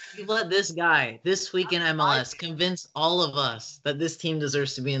 You let this guy this week in MLS convince all of us that this team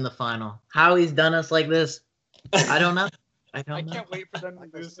deserves to be in the final. How he's done us like this, I don't know. I don't know. can't wait for them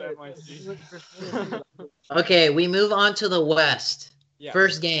to lose to MIC. Okay, we move on to the West. Yeah.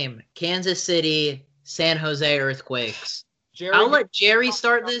 First game, Kansas City, San Jose Earthquakes. Jerry, I'll let Jerry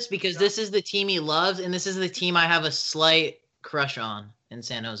start this because this is the team he loves, and this is the team I have a slight crush on in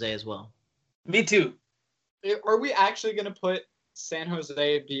San Jose as well. Me too. are we actually going to put San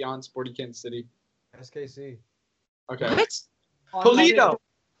Jose beyond Sporting Kansas City? SKC. Okay. What? Polito.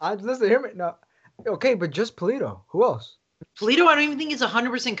 Listen, hear me. No. Okay, but just Polito. Who else? Polito, I don't even think is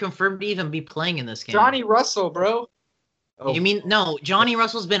 100% confirmed to even be playing in this game. Johnny Russell, bro. Oh, You mean no? Johnny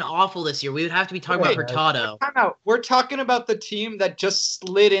Russell's been awful this year. We would have to be talking Wait, about Hurtado. Time out. We're talking about the team that just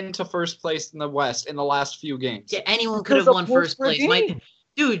slid into first place in the West in the last few games. Yeah, anyone could have Because of won points first per place. game.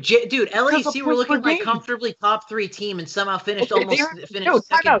 Dude, Because LAC of were points looking per like game. comfortably top 3 team and somehow finished Okay, almost No, finished time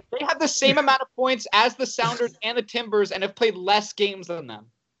second. out. They have the same amount of points as the Sounders and the Timbers and have played less games than them.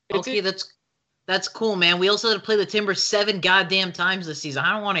 Okay, that's cool, man. We also had to play the Timbers 7 goddamn times this season.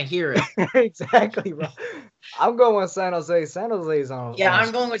 I don't want to hear it. exactly, bro. I'm going with San Jose. San Jose is on. Yeah, on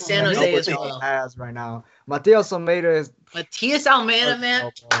I'm going with San on Jose as nobody well. has right now. Matias Almeida is. Matias Almeida,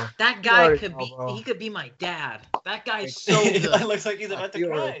 man, bro. that guy already could know, be. bro. He could be my dad. That guy's so It good. looks like he's about to Feel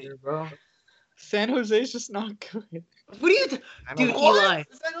right cry. there, bro. San Jose's just not good. What do you, I know. dude? What? Eli,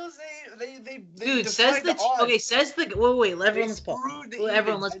 San Jose, they dude, says defied the odds. okay. Says the wait. They Everyone's pause. screwed the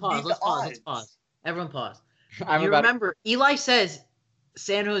Everyone, Eagles let's and pause. beat Let's the pause. Let's odds. pause. Everyone pause. I'm You about remember, Eli says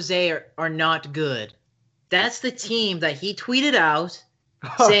San Jose are not good. That's the team that he tweeted out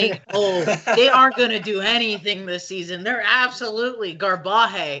saying, "Oh, they aren't going to do anything this season. They're absolutely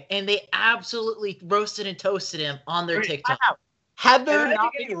garbaje," and they absolutely roasted and toasted him on their TikTok. Had there Imagine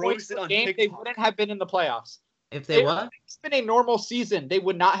not getting been points roasted per on game, they TikTok. wouldn't have been in the playoffs. If they what? It's been a normal season. They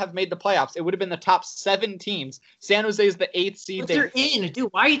would not have made the playoffs. It would have been the top 7 teams. San Jose is the 8th seed. But they're in,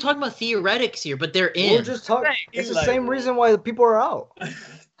 dude. Why are you talking about theoretics here? But they're We're in. just talking. It's the Eli, same bro. reason why the people are out.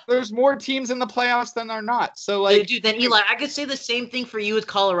 There's more teams in the playoffs than are not. So, like, Dude, then Eli, I could say the same thing for you with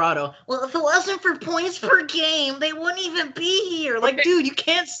Colorado. Well, if it wasn't for points per game, they wouldn't even be here. Like, Okay. dude, you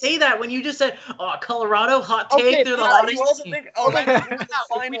can't say that when you just said, "Oh, Colorado, hot take, Okay, they're the but You hottest also team." think, oh, Okay, that's now, the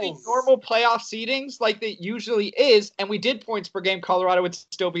if we did finals. normal playoff seedings like it usually is, and we did points per game, Colorado would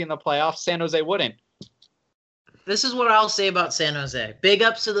still be in the playoffs. San Jose wouldn't. This is what I'll say about San Jose. Big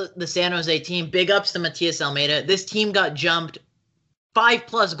ups to the San Jose team. Big ups to Matias Almeida. This team got jumped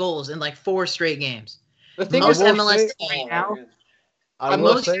 5+ goals in like 4 straight games. The thing Most is, will MLS say- team. Oh, now, man. I I'm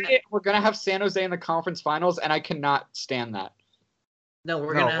will looking say. at it, we're gonna have San Jose in the conference finals, and I cannot stand that. No,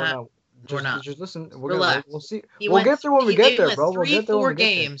 we're No, gonna have. not. we're Just, not. just listen. Relax. We'll see. He We'll went- get there when we they get there, went bro. We'll 3, get there 4 when we get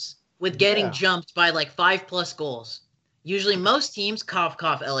there. games with getting Yeah. jumped by like 5+ goals. Usually, most teams, cough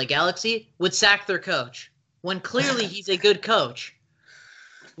cough, LA Galaxy, would sack their coach when clearly he's a good coach.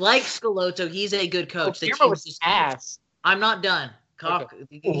 Like Schelotto, he's a good coach. The Guillermo team's was just- ass. I'm not done. Cough.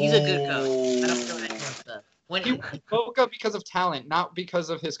 He's a good coach. I don't care what anyone says. When He woke up because of talent, not because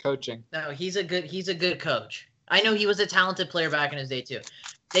of his coaching. No, he's a good coach. I know he was a talented player back in his day too.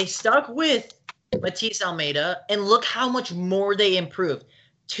 They stuck with Matias Almeida, and look how much more they improved.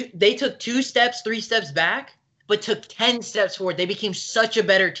 They took 2 steps, 3 steps back, but took 10 steps forward. They became such a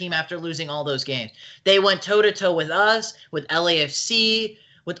better team after losing all those games. They went toe-to-toe with us, with LAFC,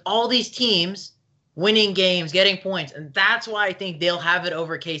 with all these teams, winning games, getting points. And that's why I think they'll have it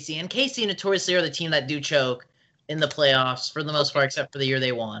over KC. And KC notoriously are the team that do choke in the playoffs for the most part, except for the year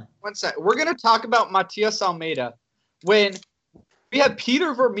they won. One sec. We're going to talk about Matias Almeida when we have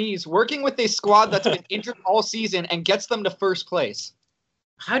Peter Vermees working with a squad that's been injured all season and gets them to first place.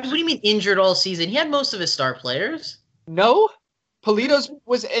 What do you mean injured all season? He had most of his star players. No, Politos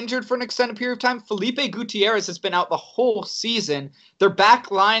was injured for an extended period of time. Felipe Gutierrez has been out the whole season. Their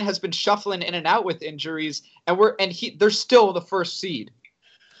back line has been shuffling in and out with injuries, and they're still the first seed.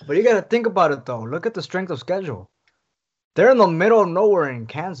 But you got to think about it, though. Look at the strength of schedule. They're in the middle of nowhere in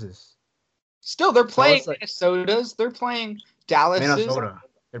Kansas. Still, they're playing it's like- Minnesota's. They're playing Dallas's. Minnesota.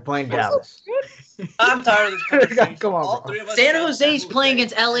 They're playing Dallas. I'm tired of this conversation. Come on, All bro. three of us San said Jose's San playing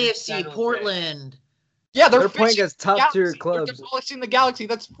Jose. against San LAFC, Jose. Portland. Yeah, They're playing fishing against top-tier Galaxy. clubs. They're demolishing the Galaxy.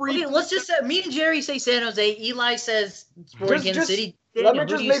 That's free. Okay, let's just say me and Jerry say San Jose. Eli says Sporting Kansas City. Let Daniel, me who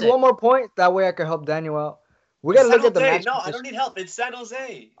just do you make say? one more point. That way I can help Daniel out. We got to San look at the Jose. match. No, I don't need help. It's San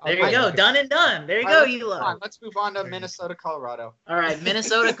Jose. There you Okay, go. okay. Done and done. There you All go, right, Eli. let's move on to Minnesota, Colorado. All right,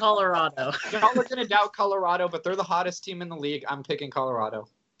 Minnesota, Colorado. Y'all are going to doubt Colorado, but they're the hottest team in the league. I'm picking Colorado.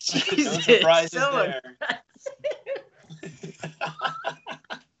 No Jesus, surprises so there.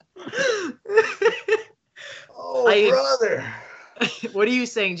 Oh, I- brother. What are you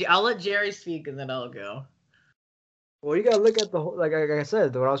saying? I'll let Jerry speak and then I'll go. Well, you gotta look at the whole, like I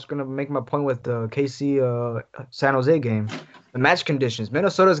said, what I was gonna make my point with the KC San Jose game, the match conditions.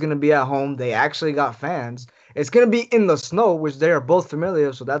 Minnesota's gonna be at home. They actually got fans. It's gonna be in the snow, which they are both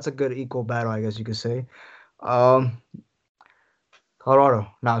familiar, so that's a good equal battle, I guess you could say. Colorado.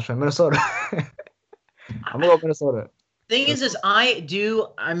 No, it's from Minnesota. I'm gonna go Minnesota. Thing is I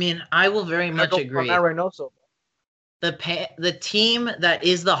will very much agree. The team that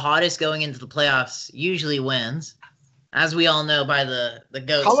is the hottest going into the playoffs usually wins. As we all know by the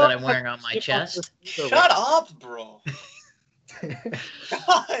goats that I'm wearing on my chest. Shut up, bro.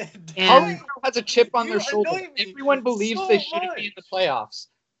 God. And Colorado has a chip on their shoulder. Everyone believes they shouldn't be in the playoffs,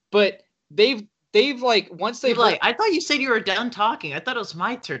 but they've like once they've I thought you said you were done talking. I thought it was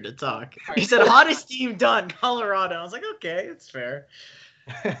my turn to talk. You said hottest team done, Colorado. I was like, okay, it's fair.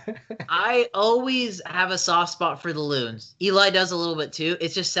 I always have a soft spot for the Loons. Eli does a little bit too.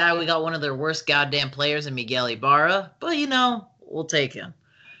 It's just sad we got one of their worst goddamn players in Miguel Ibarra, but we'll take him.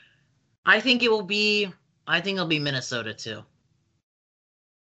 I think it'll be Minnesota too.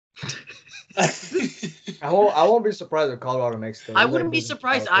 I won't be surprised if Colorado makes it. I wouldn't be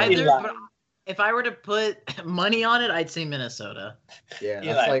surprised either, but if I were to put money on it, I'd say Minnesota. Yeah,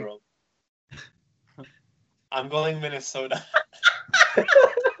 Eli, that's like, bro. I'm going Minnesota.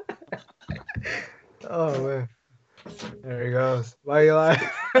 Oh man, there he goes. Why Eli?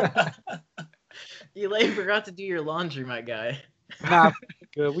 Eli forgot to do your laundry, my guy. Nah,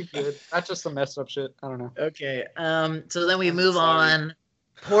 we good. That's just some messed up shit. I don't know. Okay. So then we move on.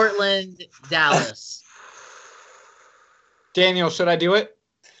 Portland, Dallas. Daniel, should I do it?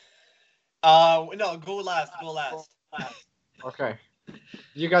 No, go last. Okay.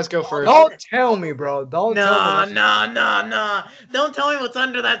 You guys go first. Don't tell me, bro. Don't tell me. No. Don't tell me what's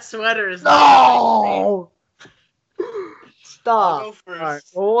under that sweater. No. Stop. I'll go first. All right.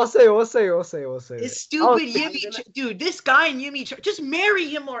 Well, we'll say. This stupid Yimmy, dude. This guy in Yimmy, just marry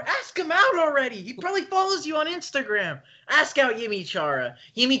him or ask him out already. He probably follows you on Instagram. Ask out Yimmy Chara.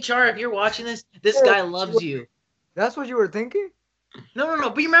 Yimmy Chara, if you're watching this guy loves you. That's what you were thinking? No.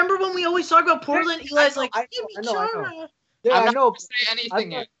 But you remember when we always talk about Portland? Eli's like Yimmy I Chara. know. Yeah, I'm I not know. gonna say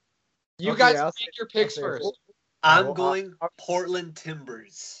anything yet. You Okay, guys I'll make your picks say- first. I'm going Portland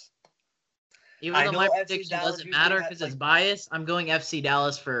Timbers. Even I though know my FC prediction Dallas doesn't usually matter has, because it's biased, I'm going FC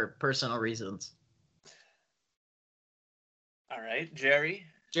Dallas for personal reasons. All right, Jerry.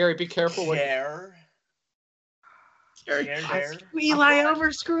 Jerry, be careful. Jerry. Screw Eli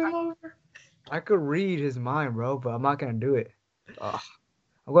over, screw him over. I could read his mind, bro, but I'm not gonna do it. Ugh.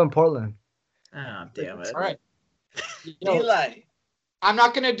 I'm going Portland. Oh, damn it. All right. Eli. I'm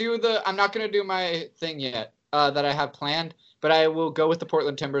not gonna do my thing yet that I have planned, but I will go with the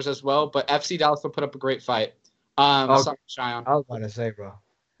Portland Timbers as well. But FC Dallas will put up a great fight. Something shy on. I was about to say, bro.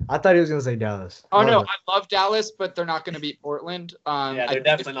 I thought he was gonna say Dallas. Oh no, I love Dallas, but they're not gonna beat Portland. Yeah, they're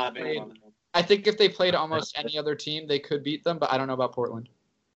definitely not beating them. I think if they played almost any other team, they could beat them, but I don't know about Portland.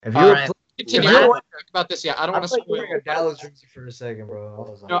 If you All were right. Continue. Yeah. I don't want to talk about this yet. I don't I want to thought you were spoil wearing a it. Dallas jersey for a second, bro. I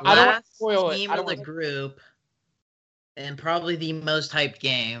was like, No, I don't want to Last spoil it. team I of don't the want group, and probably the most hyped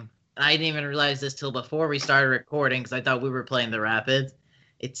game. I didn't even realize this till before we started recording because I thought we were playing the Rapids.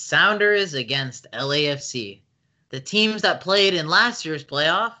 It's Sounders against LAFC. The teams that played in last year's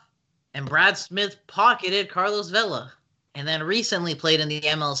playoff, and Brad Smith pocketed Carlos Vela, and then recently played in the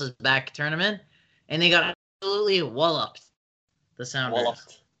MLS's back tournament, and they got absolutely walloped. The Sounders.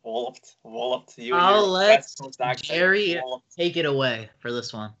 Walloped. I'll let Jerry take it away for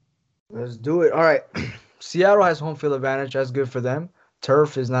this one. let's do it. All right. Seattle has home field advantage. That's good for them.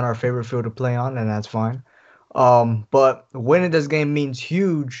 Turf is not our favorite field to play on, and that's fine. But winning this game means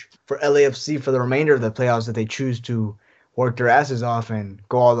huge for LAFC for the remainder of the playoffs if they choose to work their asses off and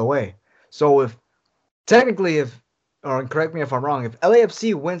go all the way. So or correct me if I'm wrong, if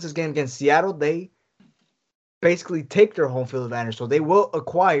LAFC wins this game against Seattle, they basically take their home field advantage. So they will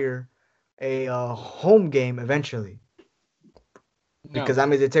acquire a home game eventually. No, Because that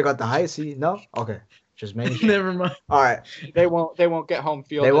means they take out the high seed. No? Okay. Just making sure. Never mind. All right. they won't get home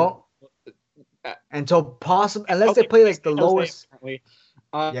field. They won't? Until possible, unless they play like the lowest.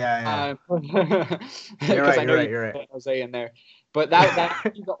 Yeah. You're right. You're right. Jose in there, but that's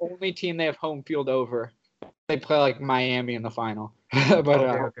the only team they have home field over. They play like Miami in the final. But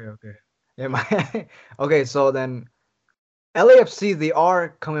Okay. Yeah, okay. So then, LAFC, they are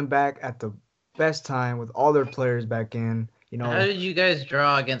coming back at the best time with all their players back in. You know, How did you guys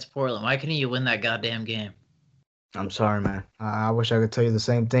draw against Portland? Why couldn't you win that goddamn game? I'm sorry, man. I wish I could tell you the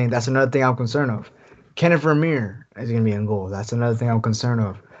same thing. That's another thing I'm concerned of. Kenneth Vermeer is gonna be in goal. That's another thing I'm concerned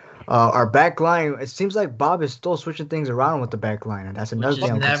of. Our back line, it seems like Bob is still switching things around with the back line, and that's another Which thing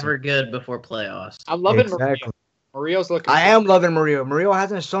is I'm never concerned. good before playoffs. I'm loving Exactly. Murillo's looking. I am loving Murillo. Murillo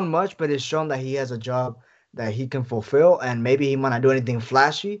hasn't shown much, but it's shown that he has a job that he can fulfill, and maybe he might not do anything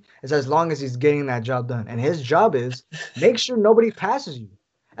flashy. It's as long as he's getting that job done. And his job is make sure nobody passes you.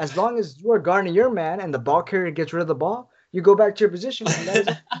 As long as you are guarding your man and the ball carrier gets rid of the ball, you go back to your position, and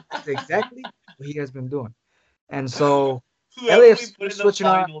that's exactly what he has been doing. And so Whoever we LAFC put is in the switching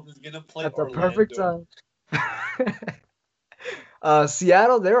on finals is gonna play at the Orlando. perfect time.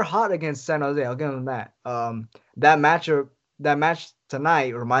 Seattle, they're hot against San Jose. I'll give them that. That match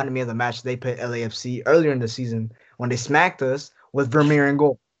tonight reminded me of the match they played LAFC earlier in the season when they smacked us with Vermeer in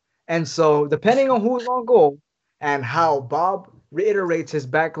goal. And so, depending on who's on goal and how Bob reiterates his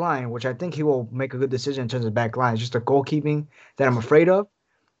back line, which I think he will make a good decision in terms of back line, it's just the goalkeeping that I'm afraid of,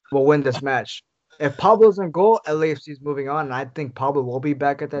 will win this match. If Pablo's in goal, LAFC is moving on, and I think Pablo will be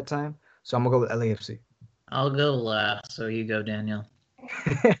back at that time. So I'm gonna go with LAFC. I'll go last, so you go, Daniel.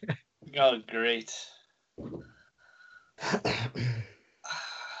 Oh, great.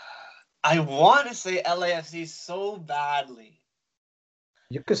 I want to say LAFC so badly.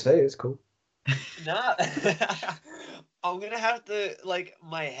 You could say it's cool. Nah. I'm going to have to, like,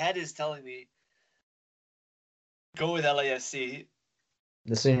 my head is telling me go with LAFC.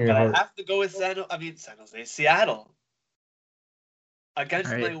 The senior But heart. I have to go with San Jose, Seattle.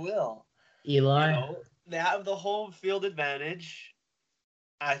 Against Alright. my will. Eli? You know, they have the home field advantage.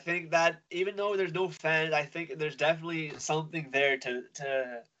 I think that even though there's no fans, I think there's definitely something there to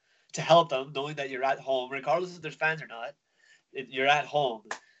help them, knowing that you're at home, regardless if there's fans or not. You're at home.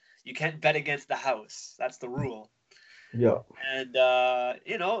 You can't bet against the house. That's the rule. Yeah. And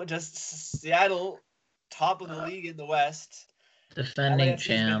just Seattle, top of the league in the West. Defending LAFC has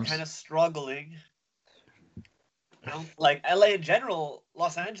been champs. kind of struggling. Like LA in general,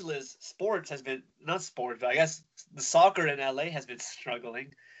 Los Angeles sports has been not sports, but I guess the soccer in LA has been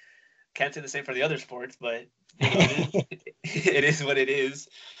struggling. Can't say the same for the other sports, but it is what it is.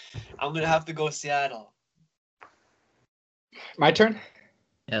 I'm gonna have to go Seattle. My turn.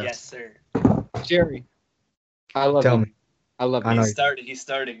 Yes, sir. Jerry. I love Tell you. me. I love I you. know. He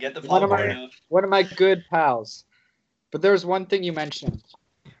started. Get the One of popcorn my- out. One of my good pals. But there's one thing you mentioned.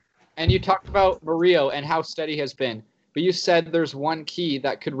 And you talked about Murillo and how steady he has been. But you said there's one key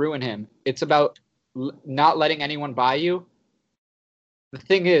that could ruin him. It's about not letting anyone buy you. The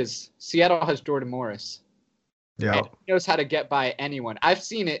thing is, Seattle has Jordan Morris. Yeah. And he knows how to get by anyone. I've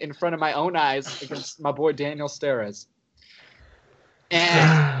seen it in front of my own eyes against my boy Daniel Steres.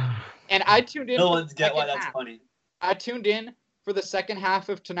 And I tuned in. No for the one's get why second that's half. funny. I tuned in for the second half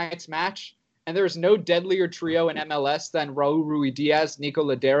of tonight's match, and there is no deadlier trio in MLS than Raul Ruidiaz, Nico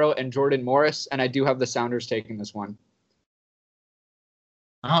Ladero, and Jordan Morris, and I do have the Sounders taking this one.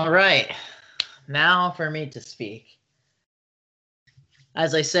 All right. Now for me to speak.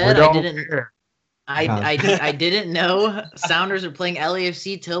 As I said, I didn't know Sounders are playing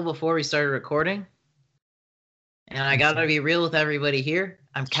LAFC till before we started recording. And I gotta be real with everybody here.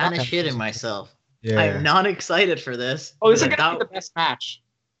 I'm kind of shitting myself. Yeah. I'm not excited for this. Oh, this is I going to be thought the best match.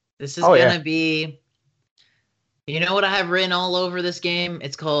 this is Oh, yeah. gonna be. You know what I have written all over this game?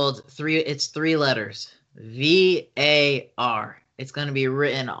 It's called It's three letters. VAR. It's gonna be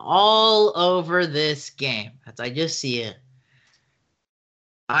written all over this game. As I just see it.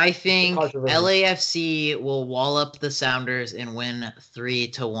 I think Controversial. LAFC will wall up the Sounders and win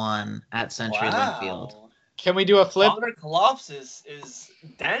 3-1 at CenturyLink Field. Can we do a flip? Connor Klops is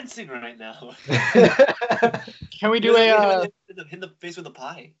dancing right now. Can we do a... hit the face with a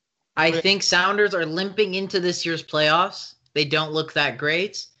pie. I think Sounders are limping into this year's playoffs. They don't look that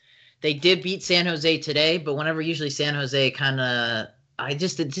great. They did beat San Jose today, but whenever usually San Jose it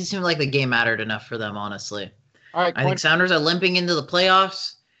just seemed like the game mattered enough for them, honestly. All right, I think Sounders are limping into the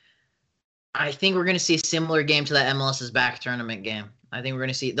playoffs. I think we're going to see a similar game to that MLS's back tournament game. I think we're going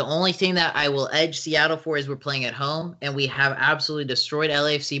to see the only thing that I will edge Seattle for is we're playing at home, and we have absolutely destroyed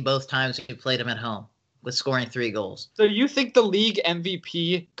LAFC both times we played them at home with scoring 3 goals. So you think the league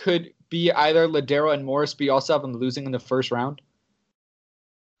MVP could be either Ladero and Morris, but you also have them losing in the first round?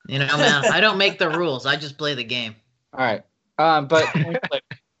 You know, man, I don't make the rules. I just play the game. All right. But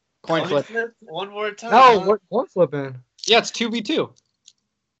coin flip. One more time. No, what flipping? Yeah, it's 2v2.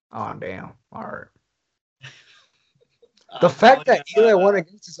 Oh, damn. All right. The fact that Eli won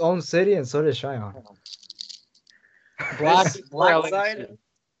against his own city and so did Cheyenne. Black side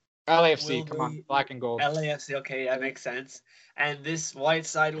LAFC, will come on. be Black and gold. LAFC, okay, that makes sense. And this white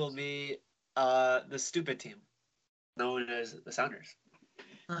side will be the stupid team, known as the Sounders.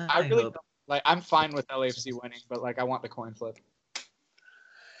 I really don't, I'm fine with LAFC winning, but I want the coin flip.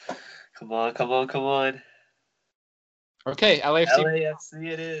 Come on, come on, come on. Okay, LAFC. LAFC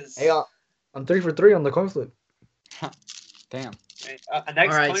it is. Hey, I'm 3 for 3 on the coin flip. Damn. Next All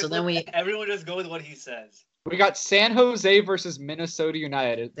right, coin so then flip, everyone just go with what he says. We got San Jose versus Minnesota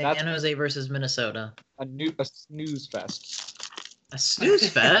United. San Jose versus Minnesota. a snooze fest. A snooze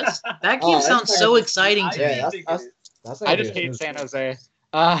fest? That game sounds so exciting to me. That's I just hate San Jose.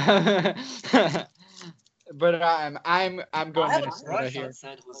 But I'm going Minnesota here.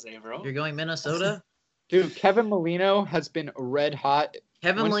 San Jose, bro. You're going Minnesota? Dude, Kevin Molino has been red hot.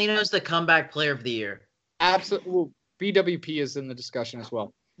 Kevin Molino's the comeback player of the year. Absolutely. Well, BWP is in the discussion as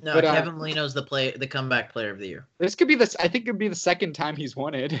well. No, But, Kevin Molino's the comeback player of the year. This could be this. I think it could be the second time he's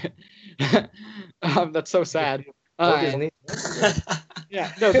won it. That's so sad.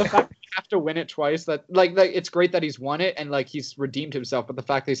 Yeah, no, the fact that you have to win it twice. That like it's great that he's won it and like he's redeemed himself. But the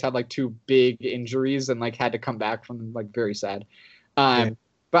fact that he's had like 2 big injuries and like had to come back from them, like very sad.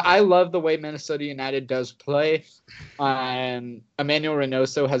 But I love the way Minnesota United does play. Emmanuel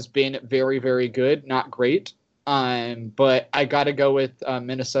Reynoso has been very, very good, not great. But I got to go with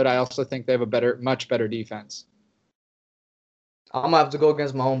Minnesota. I also think they have a much better defense. I'm gonna have to go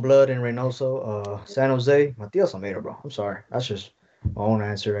against my own blood in Reynoso. San Jose, Matias Almeida, bro. I'm sorry, that's just my own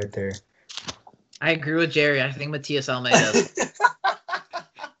answer right there. I agree with Jerry. I think Matias Almeida.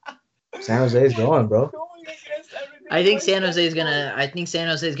 San Jose is going, bro. I think San Jose is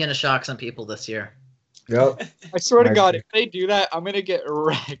gonna shock some people this year. Yep. I swear to God, if they do that, I'm gonna get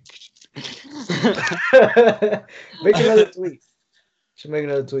wrecked. Make another tweet. Should make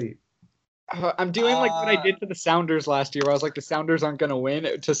another tweet. I'm doing like what I did to the Sounders last year, where I was like, the Sounders aren't gonna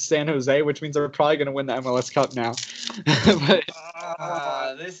win to San Jose, which means they're probably gonna win the MLS Cup now.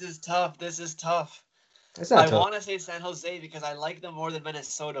 This is tough. This is tough. I want to say San Jose because I like them more than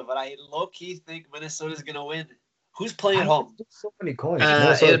Minnesota, but I low-key think Minnesota's gonna win. Who's playing at home? So many coins.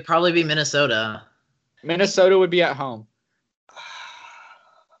 It would probably be Minnesota. Minnesota would be at home.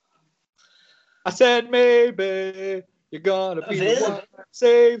 I said maybe you're gonna be the one that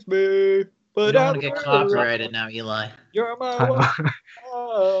saves me. But You don't want to get copyrighted now, Eli. You're my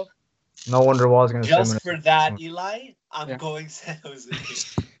one. No wonder Wall's gonna Just for that, Eli, I'm going San Jose.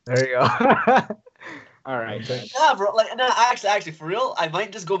 There you go. All right. Nah, bro. Actually, for real, I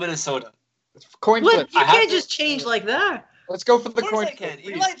might just go Minnesota. Coin What? flip. You can't just change like that. Let's go for the Of course coin I can.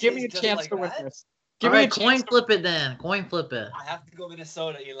 flip. Eli Please. Give me a just chance like to win that. this. All Give me a right, coin chance. flip it then. Coin flip it. I have to go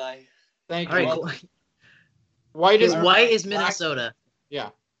Minnesota, Eli. Thank All you. right, White is white is Minnesota.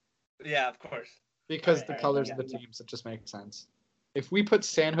 Yeah, of course. because the Alright, colors yeah. of the teams. It just makes sense. If we put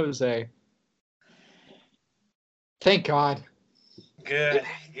San Jose, thank God. Good,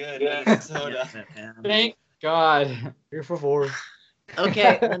 Minnesota. Thank God. 3 for 4.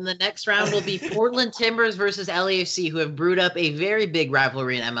 Okay, then the next round will be Portland Timbers versus LAFC, who have brewed up a very big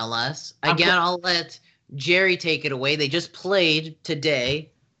rivalry in MLS. Again, I'll let Jerry take it away. They just played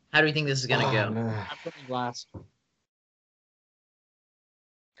today. How do you think this is going to go? Man. I'm putting last.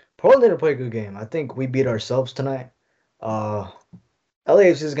 Portland didn't play a good game. I think we beat ourselves tonight.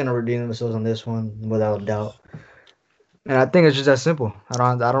 LAFC is gonna redeem themselves on this one without a doubt. And I think it's just that simple. I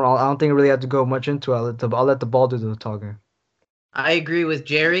don't think I really have to go much into it. I'll let the ball do the talking. I agree with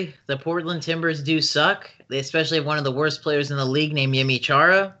Jerry. The Portland Timbers do suck. They especially have one of the worst players in the league named Yemi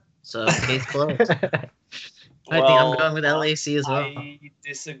Chara. So case closed. I think I'm going with LAC as well. I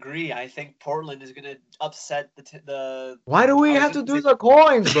disagree. I think Portland is gonna upset the. Why do we have to do the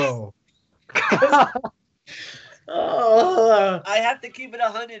coins, bro? I have to keep it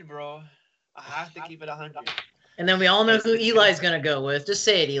 100, bro. I have to keep it 100. And then we all know who Eli's going to go with. Just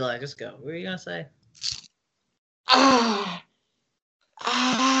say it, Eli. Just go. What are you going to say? I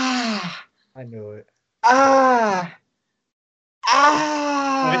knew it. With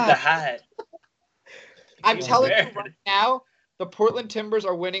the hat. I'm telling you right now, the Portland Timbers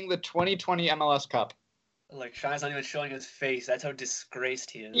are winning the 2020 MLS Cup. Like, Shine's not even showing his face. That's how disgraced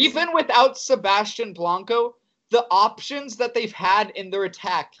he is. Even without Sebastian Blanco, the options that they've had in their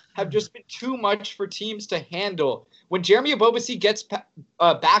attack have just been too much for teams to handle. When Jeremy Ebobisse gets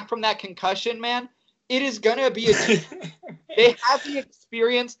back from that concussion, man, it is going to be a team. They have the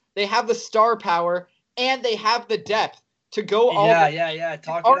experience, they have the star power, and they have the depth to go all Yeah.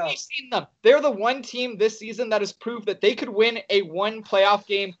 I've already seen them. They're the one team this season that has proved that they could win a one playoff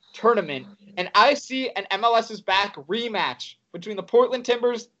game tournament. And I see an MLS's back rematch between the Portland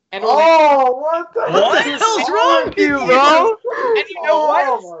Timbers and what the hell's wrong with you, bro? And you know what?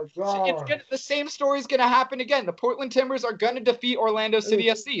 Oh my God. The same story is going to happen again. The Portland Timbers are going to defeat Orlando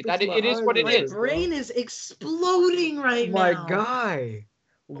City SC. It is what it My is. brain is exploding right My now. guy.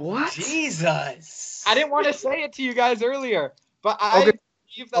 What? Jesus. I didn't want to say it to you guys earlier, but Okay.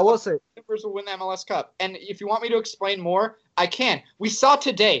 believe I that will the say, Timbers will win the MLS Cup. And if you want me to explain more, I can. We saw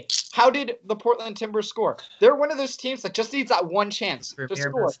today. How did the Portland Timbers score? They're one of those teams that just needs that one chance to Premier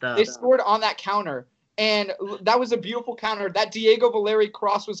score. messed up. They scored on that counter. And that was a beautiful counter. That Diego Valeri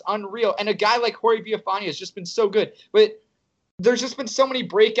cross was unreal. And a guy like Jorge Villafania has just been so good. But there's just been so many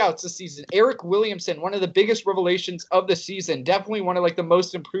breakouts this season. Eric Williamson, one of the biggest revelations of the season. Definitely one of like the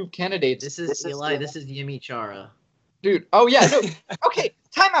most improved candidates. This is Eli. This is Yimi Chara. Dude, oh yeah, no. Okay,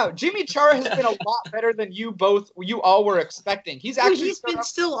 time out. Jimmy Chara has been a lot better than you all were expecting. He's Dude, actually he's been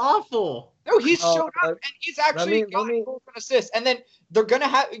still awful. no, he's Oh, showed up and he's actually got me- goals and assists. And then they're gonna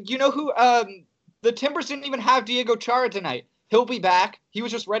have who the Timbers didn't even have Diego Chara tonight. He'll be back. He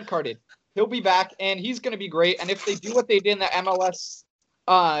was just red carded. He'll be back and he's gonna be great. And if they do what they did in the MLS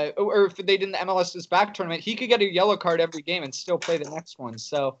or if they did in the MLS's back tournament, he could get a yellow card every game and still play the next one.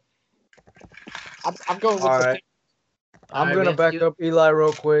 So I'm going with All the right. I'm Alright, gonna Vince, back you- up Eli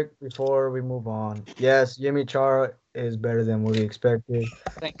real quick before we move on. Yes, Yimi Chara is better than what we expected.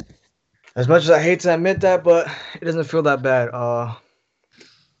 Thank As much as I hate to admit that, but it doesn't feel that bad.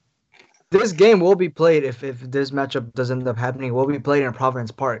 This game will be played if this matchup does end up happening. It will be played in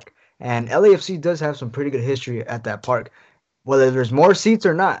Providence Park, and LAFC does have some pretty good history at that park. Whether there's more seats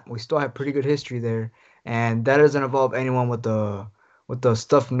or not, we still have pretty good history there, and that doesn't involve anyone with the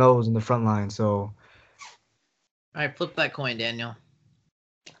stuffed nose in the front line. So. All right, flip that coin, Daniel.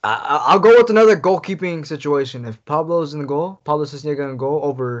 I'll go with another goalkeeping situation. If Pablo's in the goal, Pablo Cisniega in goal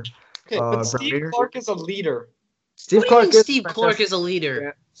over Okay, but Steve Ramirez. Clark is a leader. Steve What do you Clark. mean is Steve Clark is a leader?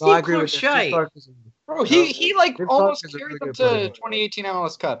 Yeah. Steve No, I agree Clark's with that. shite. Steve Clark is Bro, he like Steve Clark almost is a carried really them good to player. 2018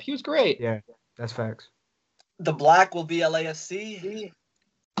 MLS Cup. He was great. Yeah, that's facts. The black will be LAFC.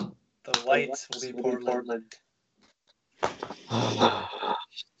 The whites will be Portland.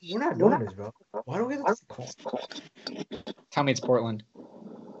 We're not doing this, bro. Why do we get this call? Tell me it's Portland.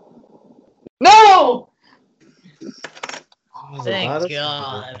 No! Thank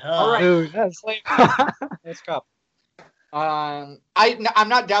God. All right. Dude, that's MLS Cup. I'm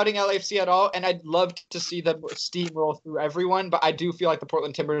not doubting LAFC at all, and I'd love to see them steamroll through everyone, but I do feel like the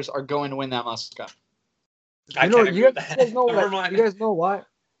Portland Timbers are going to win that MLS Cup. I you know, can't agree you with guys that. know Never what mind. you guys know why?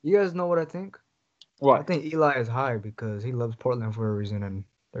 You guys know what I think? I What? think Eli is high because he loves Portland for a reason, and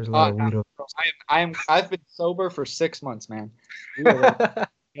there's a lot of weed. I've been sober for 6 months, man.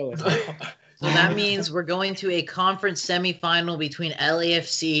 So that means we're going to a conference semifinal between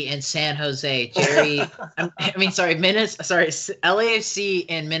LAFC and San Jose. Jerry, LAFC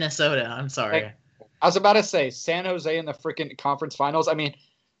and Minnesota. I'm sorry. I was about to say San Jose in the freaking conference finals. I mean,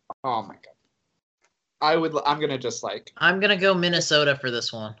 oh my god. I'm gonna just like. I'm gonna go Minnesota for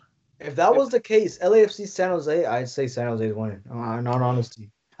this one. If that was the case, LAFC San Jose, I'd say San Jose is winning. In all honesty,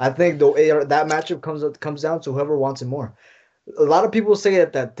 I think that matchup comes down to whoever wants it more. A lot of people say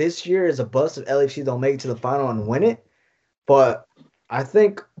that this year is a bust if LAFC don't make it to the final and win it, but I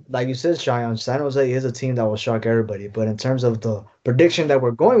think, like you said, Cheyenne, San Jose is a team that will shock everybody. But in terms of the prediction that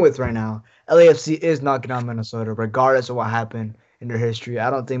we're going with right now, LAFC is knocking out Minnesota, regardless of what happened in their history. I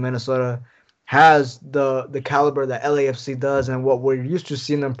don't think Minnesota has the caliber that LAFC does and what we're used to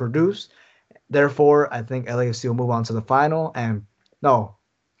seeing them produce. Therefore, I think LAFC will move on to the final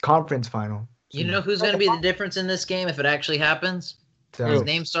conference final. You know who's going to be the difference in this game if it actually happens? So, His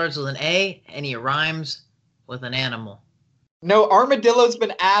name starts with an A and he rhymes with an animal. No, Armadillo's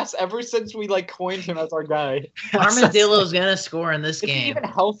been ass ever since we like coined him as our guy. Armadillo's going to score in this Is he game. even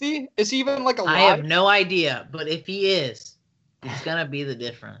healthy? Is he even like alive? I have no idea, but if he is, he's going to be the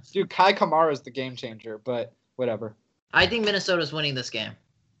difference. Dude, Kai Kamara is the game changer, but whatever. I think Minnesota's winning this game.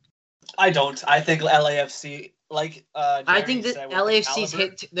 I don't. I think LAFC, like I Jerry think that said, with the LAFC's caliber-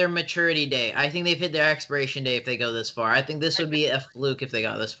 hit their maturity day. I think they've hit their expiration day if they go this far. I think this would be a fluke if they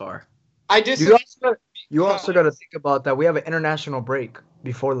got this far. I just you also got to think about that we have an international break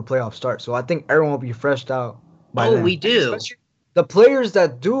before the playoffs start. So I think everyone will be freshed out by then. We do. Especially the players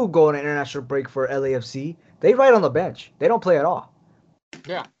that do go on an international break for LAFC, they ride on the bench. They don't play at all.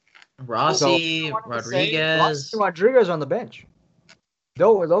 Rossi, So- Rodriguez. Rodriguez on the bench.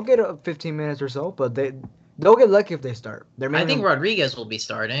 They'll get 15 minutes or so, but they'll get lucky if they start. I think Rodriguez will be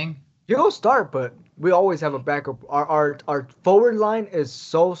starting. He'll start, but we always have a backup. Our forward line is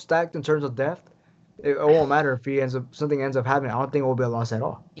so stacked in terms of depth. It won't matter if something ends up happening. I don't think it will be a loss at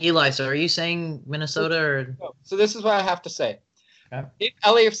all. Eli, so are you saying Minnesota or So this is what I have to say. Okay. If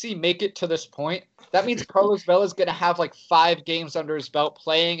LAFC make it to this point, that means Carlos Vela is going to have like 5 games under his belt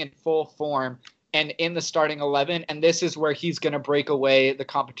playing in full form and in the starting 11, and this is where he's going to break away the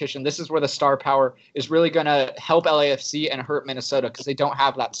competition. This is where the star power is really going to help LAFC and hurt Minnesota because they don't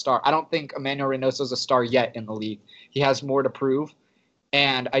have that star. I don't think Emmanuel Reynoso is a star yet in the league. He has more to prove.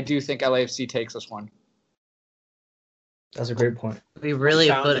 And I do think LAFC takes this one. That's a great point. We really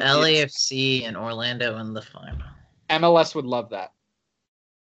Challenge put it. LAFC and Orlando in the final. MLS would love that.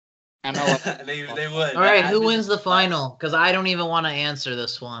 MLS. they would. All right, who wins the final? Because I don't even want to answer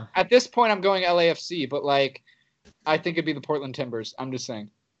this one. At this point, I'm going LAFC, but like, I think it'd be the Portland Timbers. I'm just saying.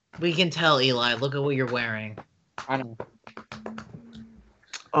 We can tell, Eli. Look at what you're wearing. I know.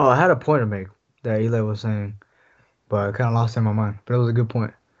 Oh, I had a point to make that Eli was saying, but I kind of lost it in my mind. But it was a good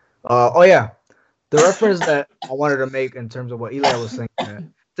point. Oh yeah, the reference that I wanted to make in terms of what Eli was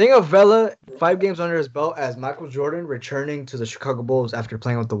saying. Think of Vela 5 games under his belt as Michael Jordan returning to the Chicago Bulls after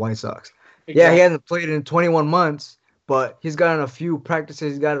playing with the White Sox. Exactly. Yeah, he hasn't played in 21 months, but he's gotten a few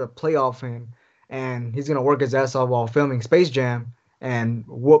practices. He's got a playoff in, and he's gonna work his ass off while filming Space Jam and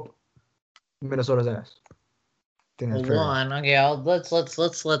whoop Minnesota's ass. I think that's fair. One, okay, let's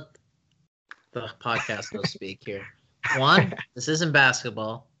let the podcast go speak here. 1, this isn't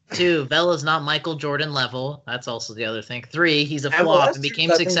basketball. 2, Vela's not Michael Jordan level. That's also the other thing. 3, he's a flop MLS and became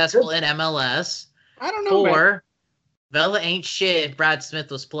teams, I think, successful too. in MLS. I don't know. 4, Vela ain't shit if Brad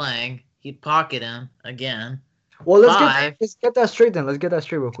Smith was playing. He'd pocket him again. Well, 5. let's get that straight then. Let's get that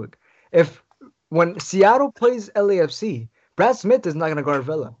straight real quick. When Seattle plays LAFC, Brad Smith is not gonna guard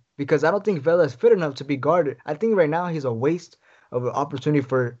Vela because I don't think Vela is fit enough to be guarded. I think right now he's a waste of an opportunity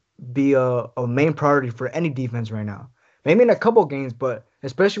for be a main priority for any defense right now. Maybe in a couple games, but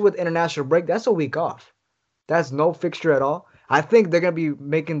especially with international break, that's a week off. That's no fixture at all. I think they're gonna be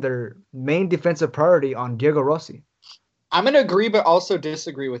making their main defensive priority on Diego Rossi. I'm going to agree, but also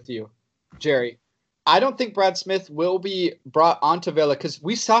disagree with you, Jerry. I don't think Brad Smith will be brought onto Vela because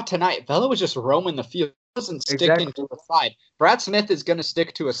we saw tonight Vela was just roaming the field. He wasn't sticking to a side. Brad Smith is going to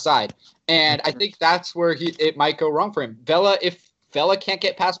stick to a side, and I think that's where it might go wrong for him. If Vela can't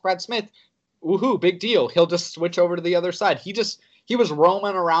get past Brad Smith, woohoo, big deal. He'll just switch over to the other side. He was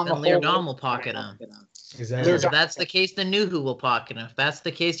roaming around Then the whole. Leerdam will pocket him. Exactly. If that's the case, then Nuhu will pocket him. If that's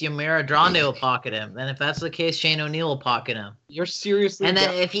the case, Yamir Adrande will pocket him. Then if that's the case, Shane O'Neill will pocket him. You're seriously. And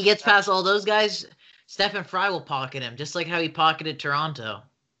then if he gets past all those guys, Stephen Fry will pocket him, just like how he pocketed Toronto.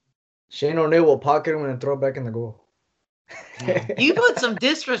 Shane O'Neill will pocket him and throw it back in the goal. You put some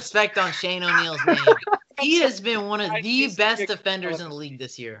disrespect on Shane O'Neill's name. He has been one of the best defenders in the league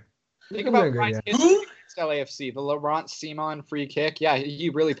this year. Think about Good, Bryce yeah. Hill against LAFC, the Laurent Simon free kick. Yeah, he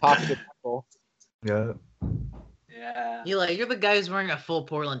really pocketed that goal. Yeah. Yeah. Eli, you're the guy who's wearing a full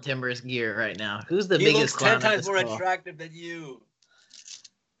Portland Timbers gear right now. Who's the He biggest looks 10 clown at times this more call? attractive than you.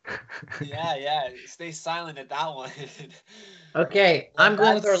 Yeah. Stay silent at that one. Okay, Well, I'm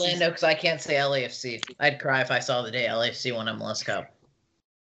going with that's- Orlando because I can't say LAFC. I'd cry if I saw the day LAFC won MLS Cup.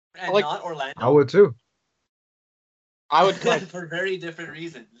 And like- not Orlando. I would too. I would like for very different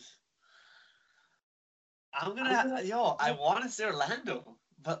reasons. I want to say Orlando,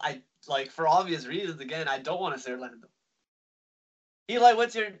 but for obvious reasons. Again, I don't want to say Orlando. Eli,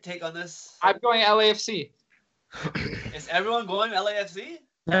 what's your take on this? I'm going LAFC. Is everyone going LAFC?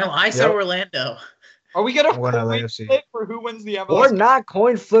 No, I said Yep. Orlando. Are we gonna What coin LAFC? flip for who wins the MLS? We're not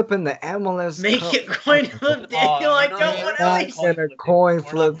coin flipping the MLS. Make Cup. it coin flip, Daniel. I no, don't no, want no. LAFC. Not gonna coin We're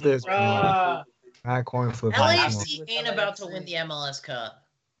flip not this. doing man. that. Not coin flip. LAFC ain't about to win the MLS Cup.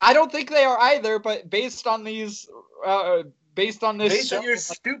 I don't think they are either, but based on these, based on this, Based on show, your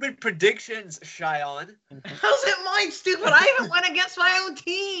stupid predictions, Cheyenne. How's it mine, stupid? I haven't went against my own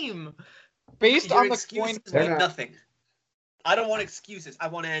team. based Your on the excuses coin, mean not- nothing. I don't want excuses. I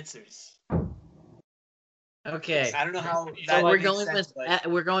want answers. Okay, I don't know how so that we're makes going sense, but-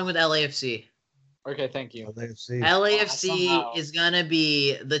 with LAFC. Okay, thank you. LAFC. LAFC somehow. is gonna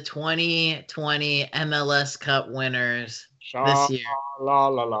be the 2020 MLS Cup winners this year. La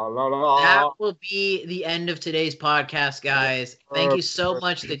la la la la. That will be the end of today's podcast, guys. Thank you so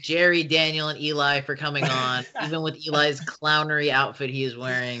much to Jerry, Daniel, and Eli for coming on, even with Eli's clownery outfit he is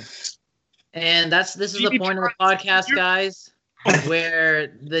wearing. And this is the point of the podcast, guys,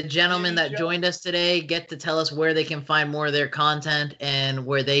 where the gentlemen that joined us today get to tell us where they can find more of their content and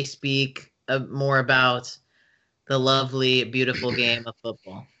where they speak more about the lovely, beautiful game of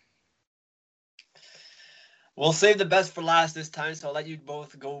football. We'll save the best for last this time, so I'll let you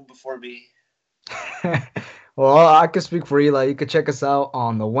both go before me. Well, I can speak for Eli. You can check us out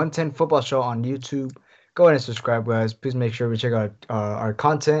on the 110 Football Show on YouTube. Go ahead and subscribe, guys. Please make sure we check out our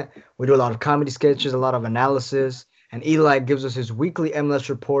content. We do a lot of comedy sketches, a lot of analysis, and Eli gives us his weekly MLS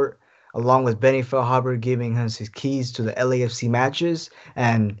report, along with Benny Feilhaber giving us his keys to the LAFC matches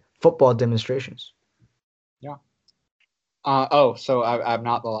and football demonstrations. So I'm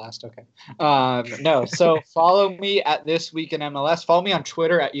not the last. Okay. No. So follow me at This Week in MLS. Follow me on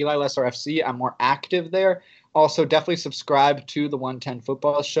Twitter at EliLesserFC. I'm more active there. Also, definitely subscribe to the 110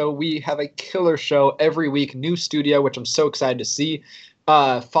 Football Show. We have a killer show every week, new studio, which I'm so excited to see.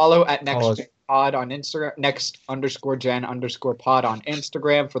 Follow at Next Pod on Instagram, next_gen_pod on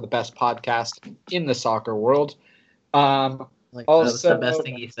Instagram for the best podcast in the soccer world. Like, Also, that was the best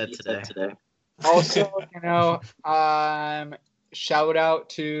thing you said today. Also, shout out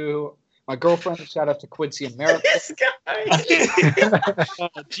to my girlfriend. Shout out to Quincy and Merrick. This guy.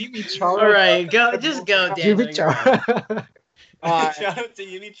 Jimmy Chara. All right, go. Just go, Dan. Jimmy Chara. Shout out to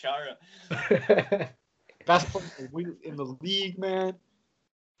Jimmy Chara. Best player in the league, man.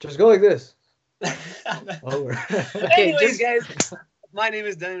 Just go like this. Over. Okay, Anyways, guys, my name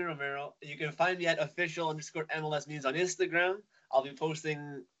is Daniel Romero. You can find me at official_MLS memes on Instagram. I'll be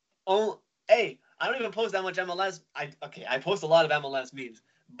posting. Hey, I don't even post that much MLS. I post a lot of MLS memes.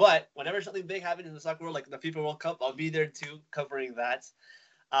 But whenever something big happens in the soccer world, like the FIFA World Cup, I'll be there too, covering that.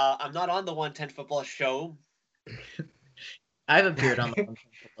 I'm not on the 110 Football Show. I've appeared on the 110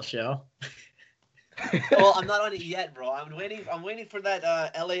 Football Show. Well, I'm not on it yet, bro. I'm waiting for that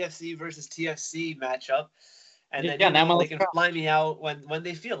LAFC versus TFC matchup, and then they can fly me out when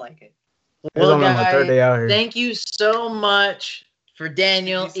they feel like it. Well, on my third day out here. Thank you so much for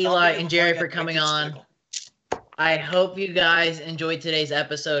Daniel, Eli, and Jerry for coming on. I hope you guys enjoyed today's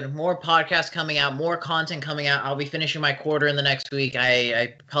episode. More podcasts coming out, more content coming out. I'll be finishing my quarter in the next week.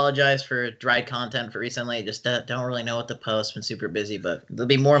 I apologize for dried content for recently. Just don't really know what to post. Been super busy, but there'll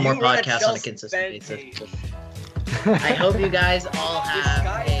be more and more podcasts on a consistent basis. I hope you guys all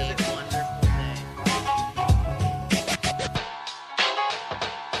have a